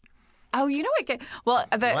knowledge. Oh, you know what? Well,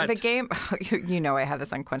 the game. I have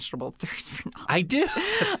this unquenchable thirst for knowledge. I do.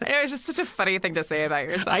 It's just such a funny thing to say about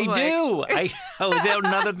yourself. I do. Is that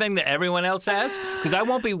another thing that everyone else has? Because I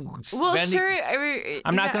won't be. Well, sure. I mean,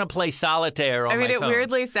 I'm not going to play solitaire on my phone. It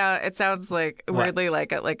weirdly sounds like weirdly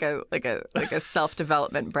like a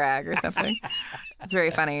self-development brag or something. It's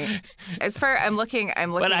very funny. I'm looking.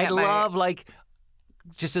 But I love like.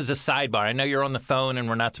 Just as a sidebar, I know you're on the phone and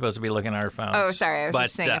we're not supposed to be looking at our phones. Oh, sorry. I was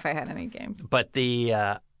just saying if I had any games. But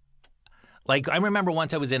I remember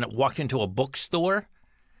once I walked into a bookstore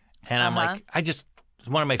and I'm like, it's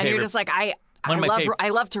one of my favorite. And you're just like, I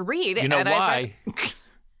love to read. You know why?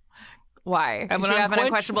 Why? Because you have an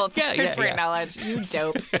unquestionable thirst for knowledge. You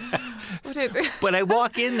dope. But I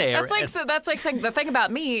walk in there. That's like saying the thing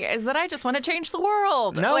about me is that I just want to change the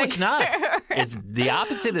world. No, it's not. It's the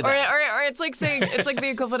opposite of that. Or it's like saying it's like the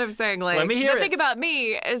equivalent of saying like the thing about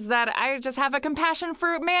me is that I just have a compassion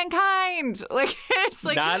for mankind. Like it's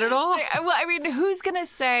like not at all. Well, I mean, who's gonna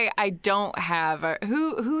say I don't have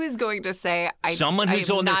who is going to say someone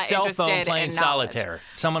who's on their cell phone playing solitaire.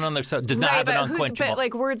 Someone on their cell does not have an unquenchable. But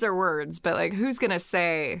like words are words. But like, who's gonna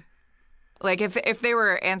say, like, if they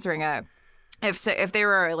were answering if they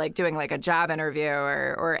were like doing like a job interview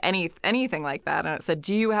or anything like that, and it said,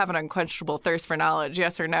 "Do you have an unquenchable thirst for knowledge?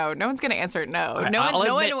 Yes or no?" No one's gonna answer no.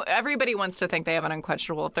 Everybody wants to think they have an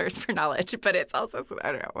unquenchable thirst for knowledge, but it's also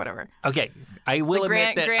I don't know, whatever. Okay, I will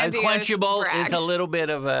admit that unquenchable is a little bit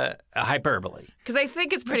of a hyperbole. Because I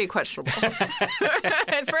think it's pretty questionable,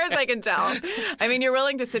 as far as I can tell. I mean, you're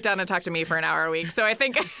willing to sit down and talk to me for an hour a week, so I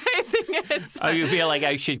think it's. Oh, you feel like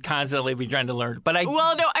I should constantly be trying to learn, but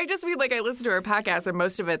Well, no, I just mean like I listen to her podcast, and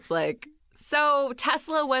most of it's like, so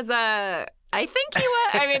Tesla was I think he was.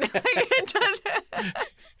 I mean, it doesn't.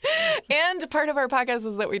 And part of our podcast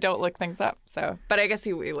is that we don't look things up. So, but I guess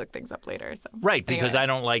we look things up later. So right, because I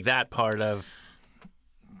don't like that part of.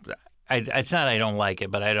 It's not I don't like it,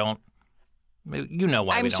 but I don't. You know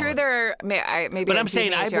why? I'm sure there are maybe. But I'm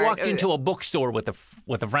saying I've walked into a bookstore with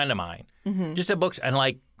a friend of mine, just a book, and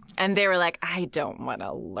like. And they were like, I don't want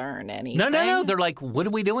to learn anything. No. They're like, what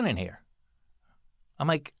are we doing in here? I'm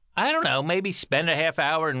like, I don't know. Maybe spend a half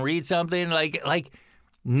hour and read something. Like,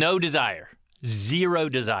 no desire, zero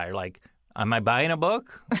desire. Like, am I buying a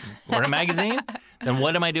book or a magazine? Then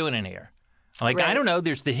what am I doing in here? Like, right. I don't know.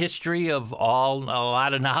 There's the history of a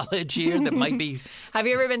lot of knowledge here that might be. Have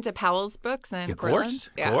you ever been to Powell's Books in Portland?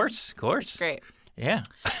 Of course. Great. Yeah.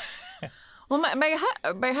 Well,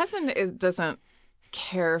 my husband doesn't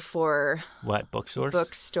care for what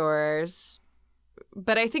bookstores,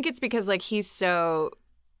 but I think it's because like he's so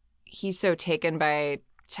taken by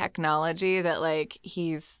technology that like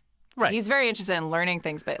he's very interested in learning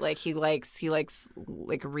things, but like he likes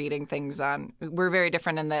like reading things on. We're very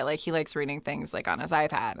different in that like he likes reading things like on his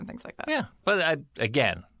iPad and things like that. Yeah, but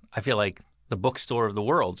I feel like the bookstore of the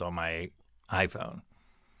world's on my iPhone.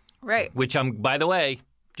 Right. Which by the way,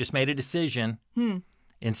 just made a decision.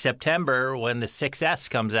 In September, when the 6S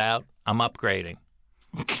comes out, I'm upgrading.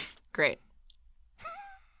 Great.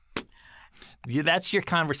 That's your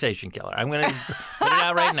conversation killer. I'm going to put it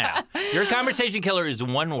out right now. Your conversation killer is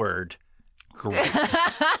one word. Great.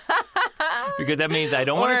 Because that means I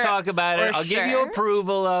don't want to talk about it. I'll give you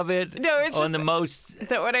approval of it. No, it's on the most.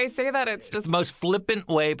 When I say that, it's just the most flippant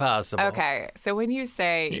way possible. Okay, so when you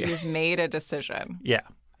say you've made a decision, yeah,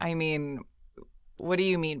 I mean, what do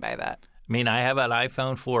you mean by that? I mean, I have an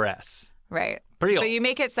iPhone 4S. Right. Pretty old. But you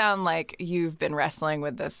make it sound like you've been wrestling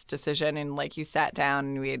with this decision and like you sat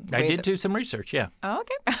down and I did do some research, yeah. Oh,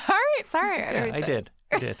 okay. All right. Sorry. I did.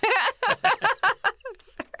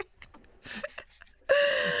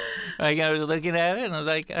 Like I was looking at it and I was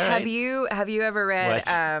like, all right. Have you ever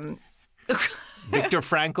read Viktor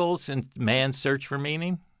Frankl's Man's Search for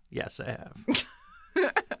Meaning? Yes, I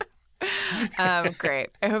have. Great.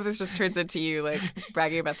 I hope this just turns into you like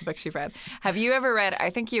bragging about the books you've read. Have you ever read, I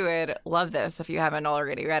think you would love this if you haven't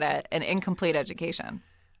already read it, An Incomplete Education?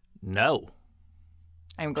 No.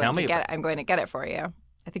 I'm going to get it for you.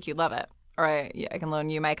 I think you'd love it. Or I can loan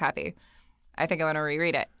you my copy. I think I want to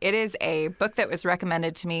reread it. It is a book that was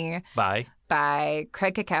recommended to me by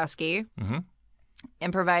Craig Kukowski,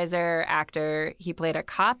 improviser, actor. He played a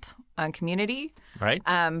cop on Community. Right.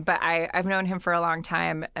 But I've known him for a long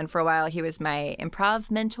time, and for a while he was my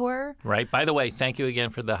improv mentor. Right. By the way, thank you again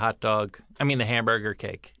for the the hamburger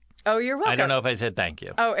cake. Oh, you're welcome. I don't know if I said thank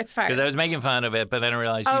you. Oh, it's fine. Because I was making fun of it, but then I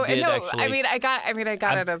realized you did actually. I mean, I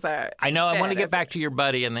got it as a. I know. I want to get back to your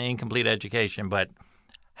buddy and the Incomplete Education, but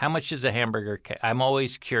how much is a hamburger cake? I'm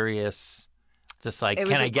always curious. Just like,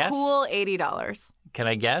 can I guess? It was a cool $80. Can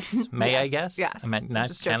I guess? May I guess? Yes. I meant not.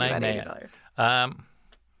 Just can I? May $80.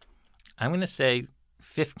 I'm going to say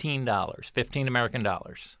 $15. 15 American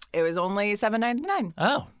dollars. It was only $7.99.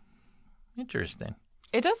 Oh, interesting.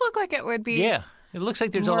 It does look like it would be. Yeah, it looks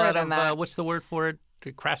like there's a more lot than of that. what's the word for it?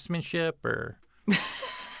 Craftsmanship or.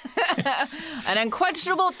 An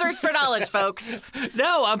unquenchable thirst for knowledge, folks.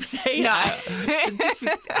 No, I'm saying No.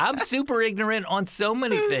 I'm super ignorant on so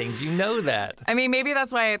many things. You know that. I mean, maybe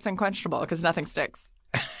that's why it's unquenchable, because nothing sticks.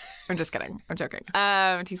 I'm just kidding. I'm joking.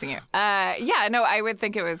 I'm teasing you. Yeah, no, I would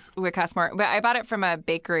think would cost more. But I bought it from a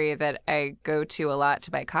bakery that I go to a lot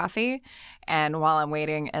to buy coffee. And while I'm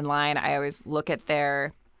waiting in line, I always look at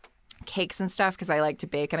their cakes and stuff because I like to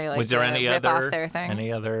bake and I like to rip off their things.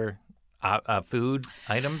 Any other food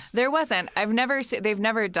items? There wasn't. They've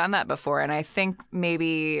never done that before, and I think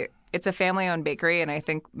maybe it's a family-owned bakery, and I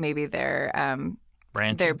think maybe their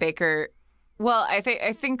baker. Well, I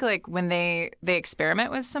think like when they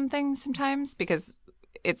experiment with something sometimes because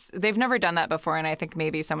they've never done that before, and I think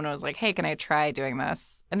maybe someone was like, "Hey, can I try doing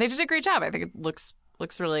this?" And they did a great job. I think it looks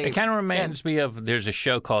really. It kind of reminds me of there's a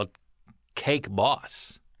show called Cake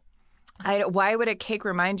Boss. Why would a cake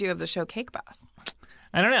remind you of the show Cake Boss?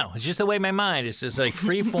 I don't know. It's just the way my mind is just like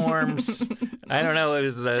free forms. I don't know. It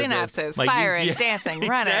was the synapses, firing, dancing,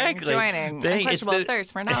 running, joining, unquenchable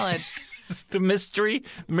thirst for knowledge. It's the mystery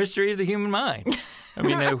of the human mind. I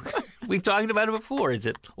mean, we've talked about it before. Is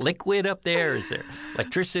it liquid up there? Is there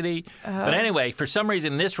electricity? But anyway, for some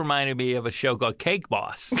reason, this reminded me of a show called Cake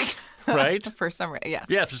Boss, right? For some reason, yes.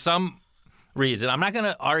 Yeah, for some reason. I'm not going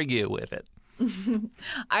to argue with it.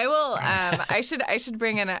 I will. I should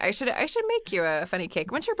bring in. I should make you a funny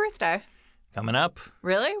cake. When's your birthday? Coming up.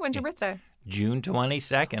 Really? When's your birthday? June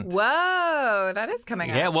 22nd. Whoa, that is coming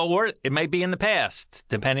up. Yeah, well, it may be in the past,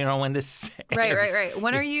 depending on when this airs. Right.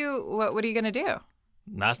 When are you? What are you going to do?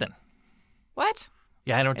 Nothing. What?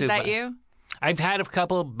 Yeah, I don't do. Is that you? I've had a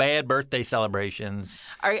couple of bad birthday celebrations.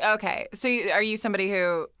 Okay. So are you somebody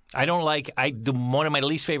who? I don't like. One of my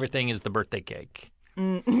least favorite thing is the birthday cake.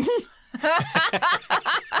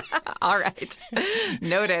 All right.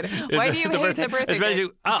 Noted. Why do you hate the birthday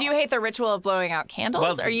cake? Do you hate the ritual of blowing out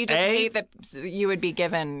candles, or you just hate that you would be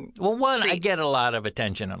given treats? I get a lot of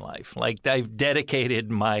attention in life. Like, I've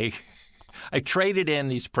dedicated I traded in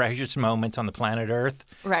these precious moments on the planet Earth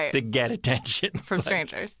to get attention. From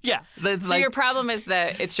strangers. Yeah. So your problem is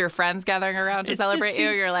that it's your friends gathering around to celebrate you?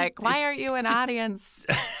 You're like, why aren't you an audience?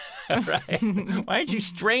 Right. Why aren't you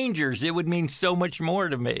strangers? It would mean so much more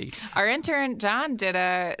to me. Our intern John did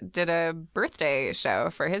a birthday show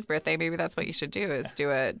for his birthday. Maybe that's what you should do is do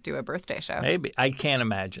a birthday show. Maybe. I can't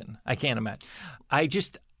imagine.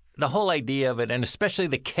 the whole idea of it, and especially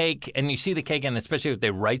the cake, and you see the cake, and especially if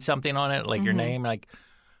they write something on it, like your name, like,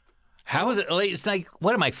 how is it? It's like,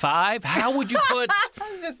 what am I, 5? How would you put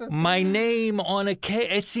my name on a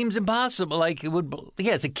cake? It seems impossible. Like, it would.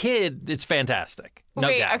 Yeah, as a kid, it's fantastic. No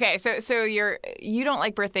doubt. Okay, so you don't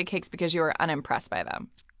like birthday cakes because you were unimpressed by them.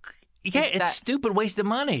 Yeah, it's stupid waste of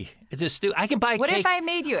money. It's a I can buy a What cake. if I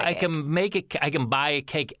made you a I cake? can make it. I can buy a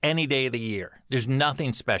cake any day of the year. There's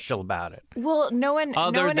nothing special about it. Well, no one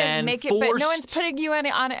Other is than making, but no one's forced- putting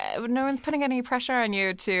no one's putting any pressure on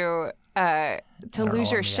you to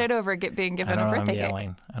lose your shit over being given a birthday cake.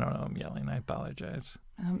 I don't know. I'm yelling. I apologize.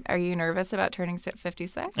 Are you nervous about turning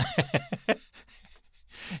 56?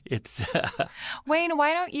 It's Wayne,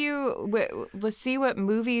 why don't you let's see what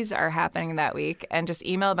movies are happening that week and just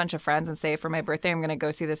email a bunch of friends and say, for my birthday, I'm going to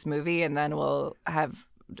go see this movie, and then we'll have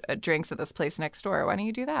drinks at this place next door. Why don't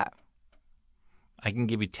you do that? I can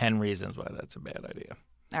give you 10 reasons why that's a bad idea.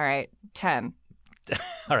 All right, 10.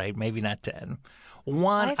 All right, maybe not 10.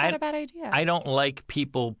 One, Why is that a bad idea? I don't like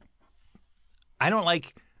people. I don't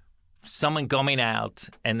like someone going out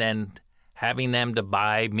and then having them to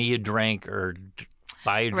buy me a drink or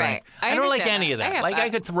buy a drink. Right. I don't like understand any of that. I that. get Like, that. I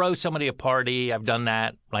could throw somebody a party. I've done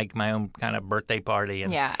that, like my own kind of birthday party.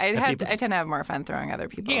 And Yeah, I people- tend to have more fun throwing other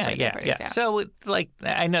people. Yeah, birthday yeah, parties, yeah. So,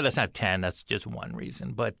 I know that's not 10. That's just one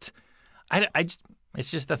reason. But it's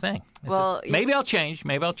just a thing. Maybe I'll change.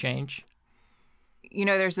 You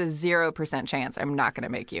know, there's a 0% chance I'm not going to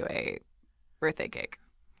make you a birthday cake.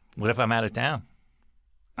 What if I'm out of town?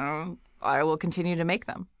 I will continue to make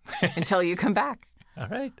them until you come back. All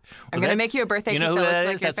right. I'm going to make you a birthday You cake know that who looks that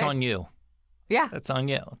like is? your That's face. on you. Yeah. That's on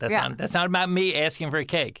you. That's Yeah. that's not about me asking for a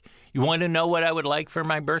cake. You want to know what I would like for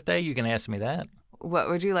my birthday? You can ask me that. What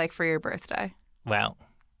would you like for your birthday? Well,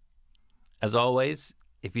 as always,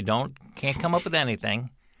 if you can't come up with anything,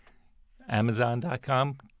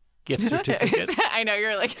 Amazon.com gift certificate. I know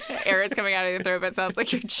you're like, air is coming out of your throat, but it sounds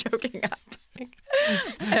like you're choking up.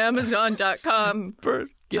 Amazon.com.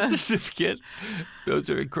 Gift certificate. Those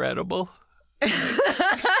are incredible.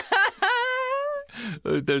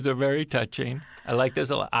 Those are very touching. I like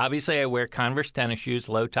those a lot. Obviously, I wear Converse tennis shoes,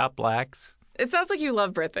 low top blacks. It sounds like you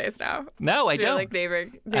love birthdays now. No, I You're don't. like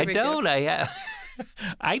naming I don't. gifts.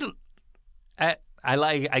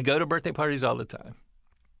 I go to birthday parties all the time.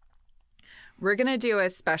 We're going to do a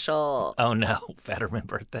special Oh no, Fetterman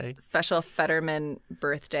birthday. Fetterman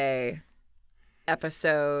birthday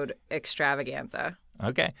episode extravaganza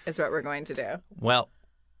Okay. is what we're going to do. Well,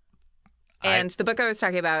 And the book I was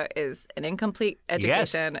talking about is An Incomplete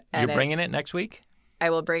Education. yes, And you're bringing it next week? I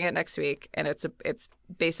will bring it next week, and it's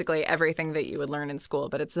basically everything that you would learn in school,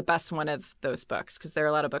 but it's the best one of those books because there are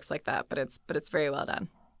a lot of books like that, but it's very well done.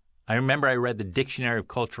 I remember I read the Dictionary of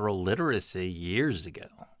Cultural Literacy years ago.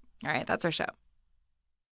 All right, that's our show.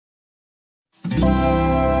 Feral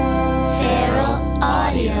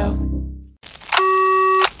Audio.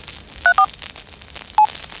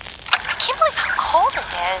 I can't believe how cold it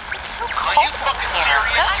is. It's so cold in here.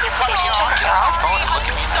 Don't you think you turn your own phone and look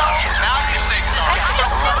at me now? I think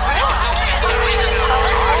it's so rude. You're so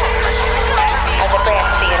As a branch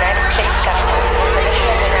of the United States government,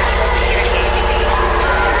 the mission of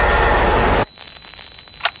the National Security Agency.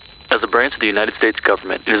 As a branch of the United States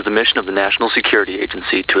government, it is the mission of the National Security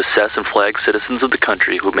Agency to assess and flag citizens of the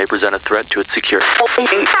country who may present a threat to its security.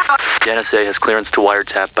 The NSA has clearance to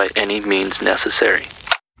wiretap by any means necessary.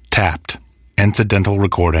 Tapped. Incidental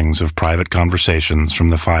recordings of private conversations from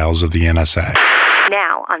the files of the NSA.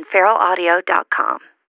 Now on feralaudio.com.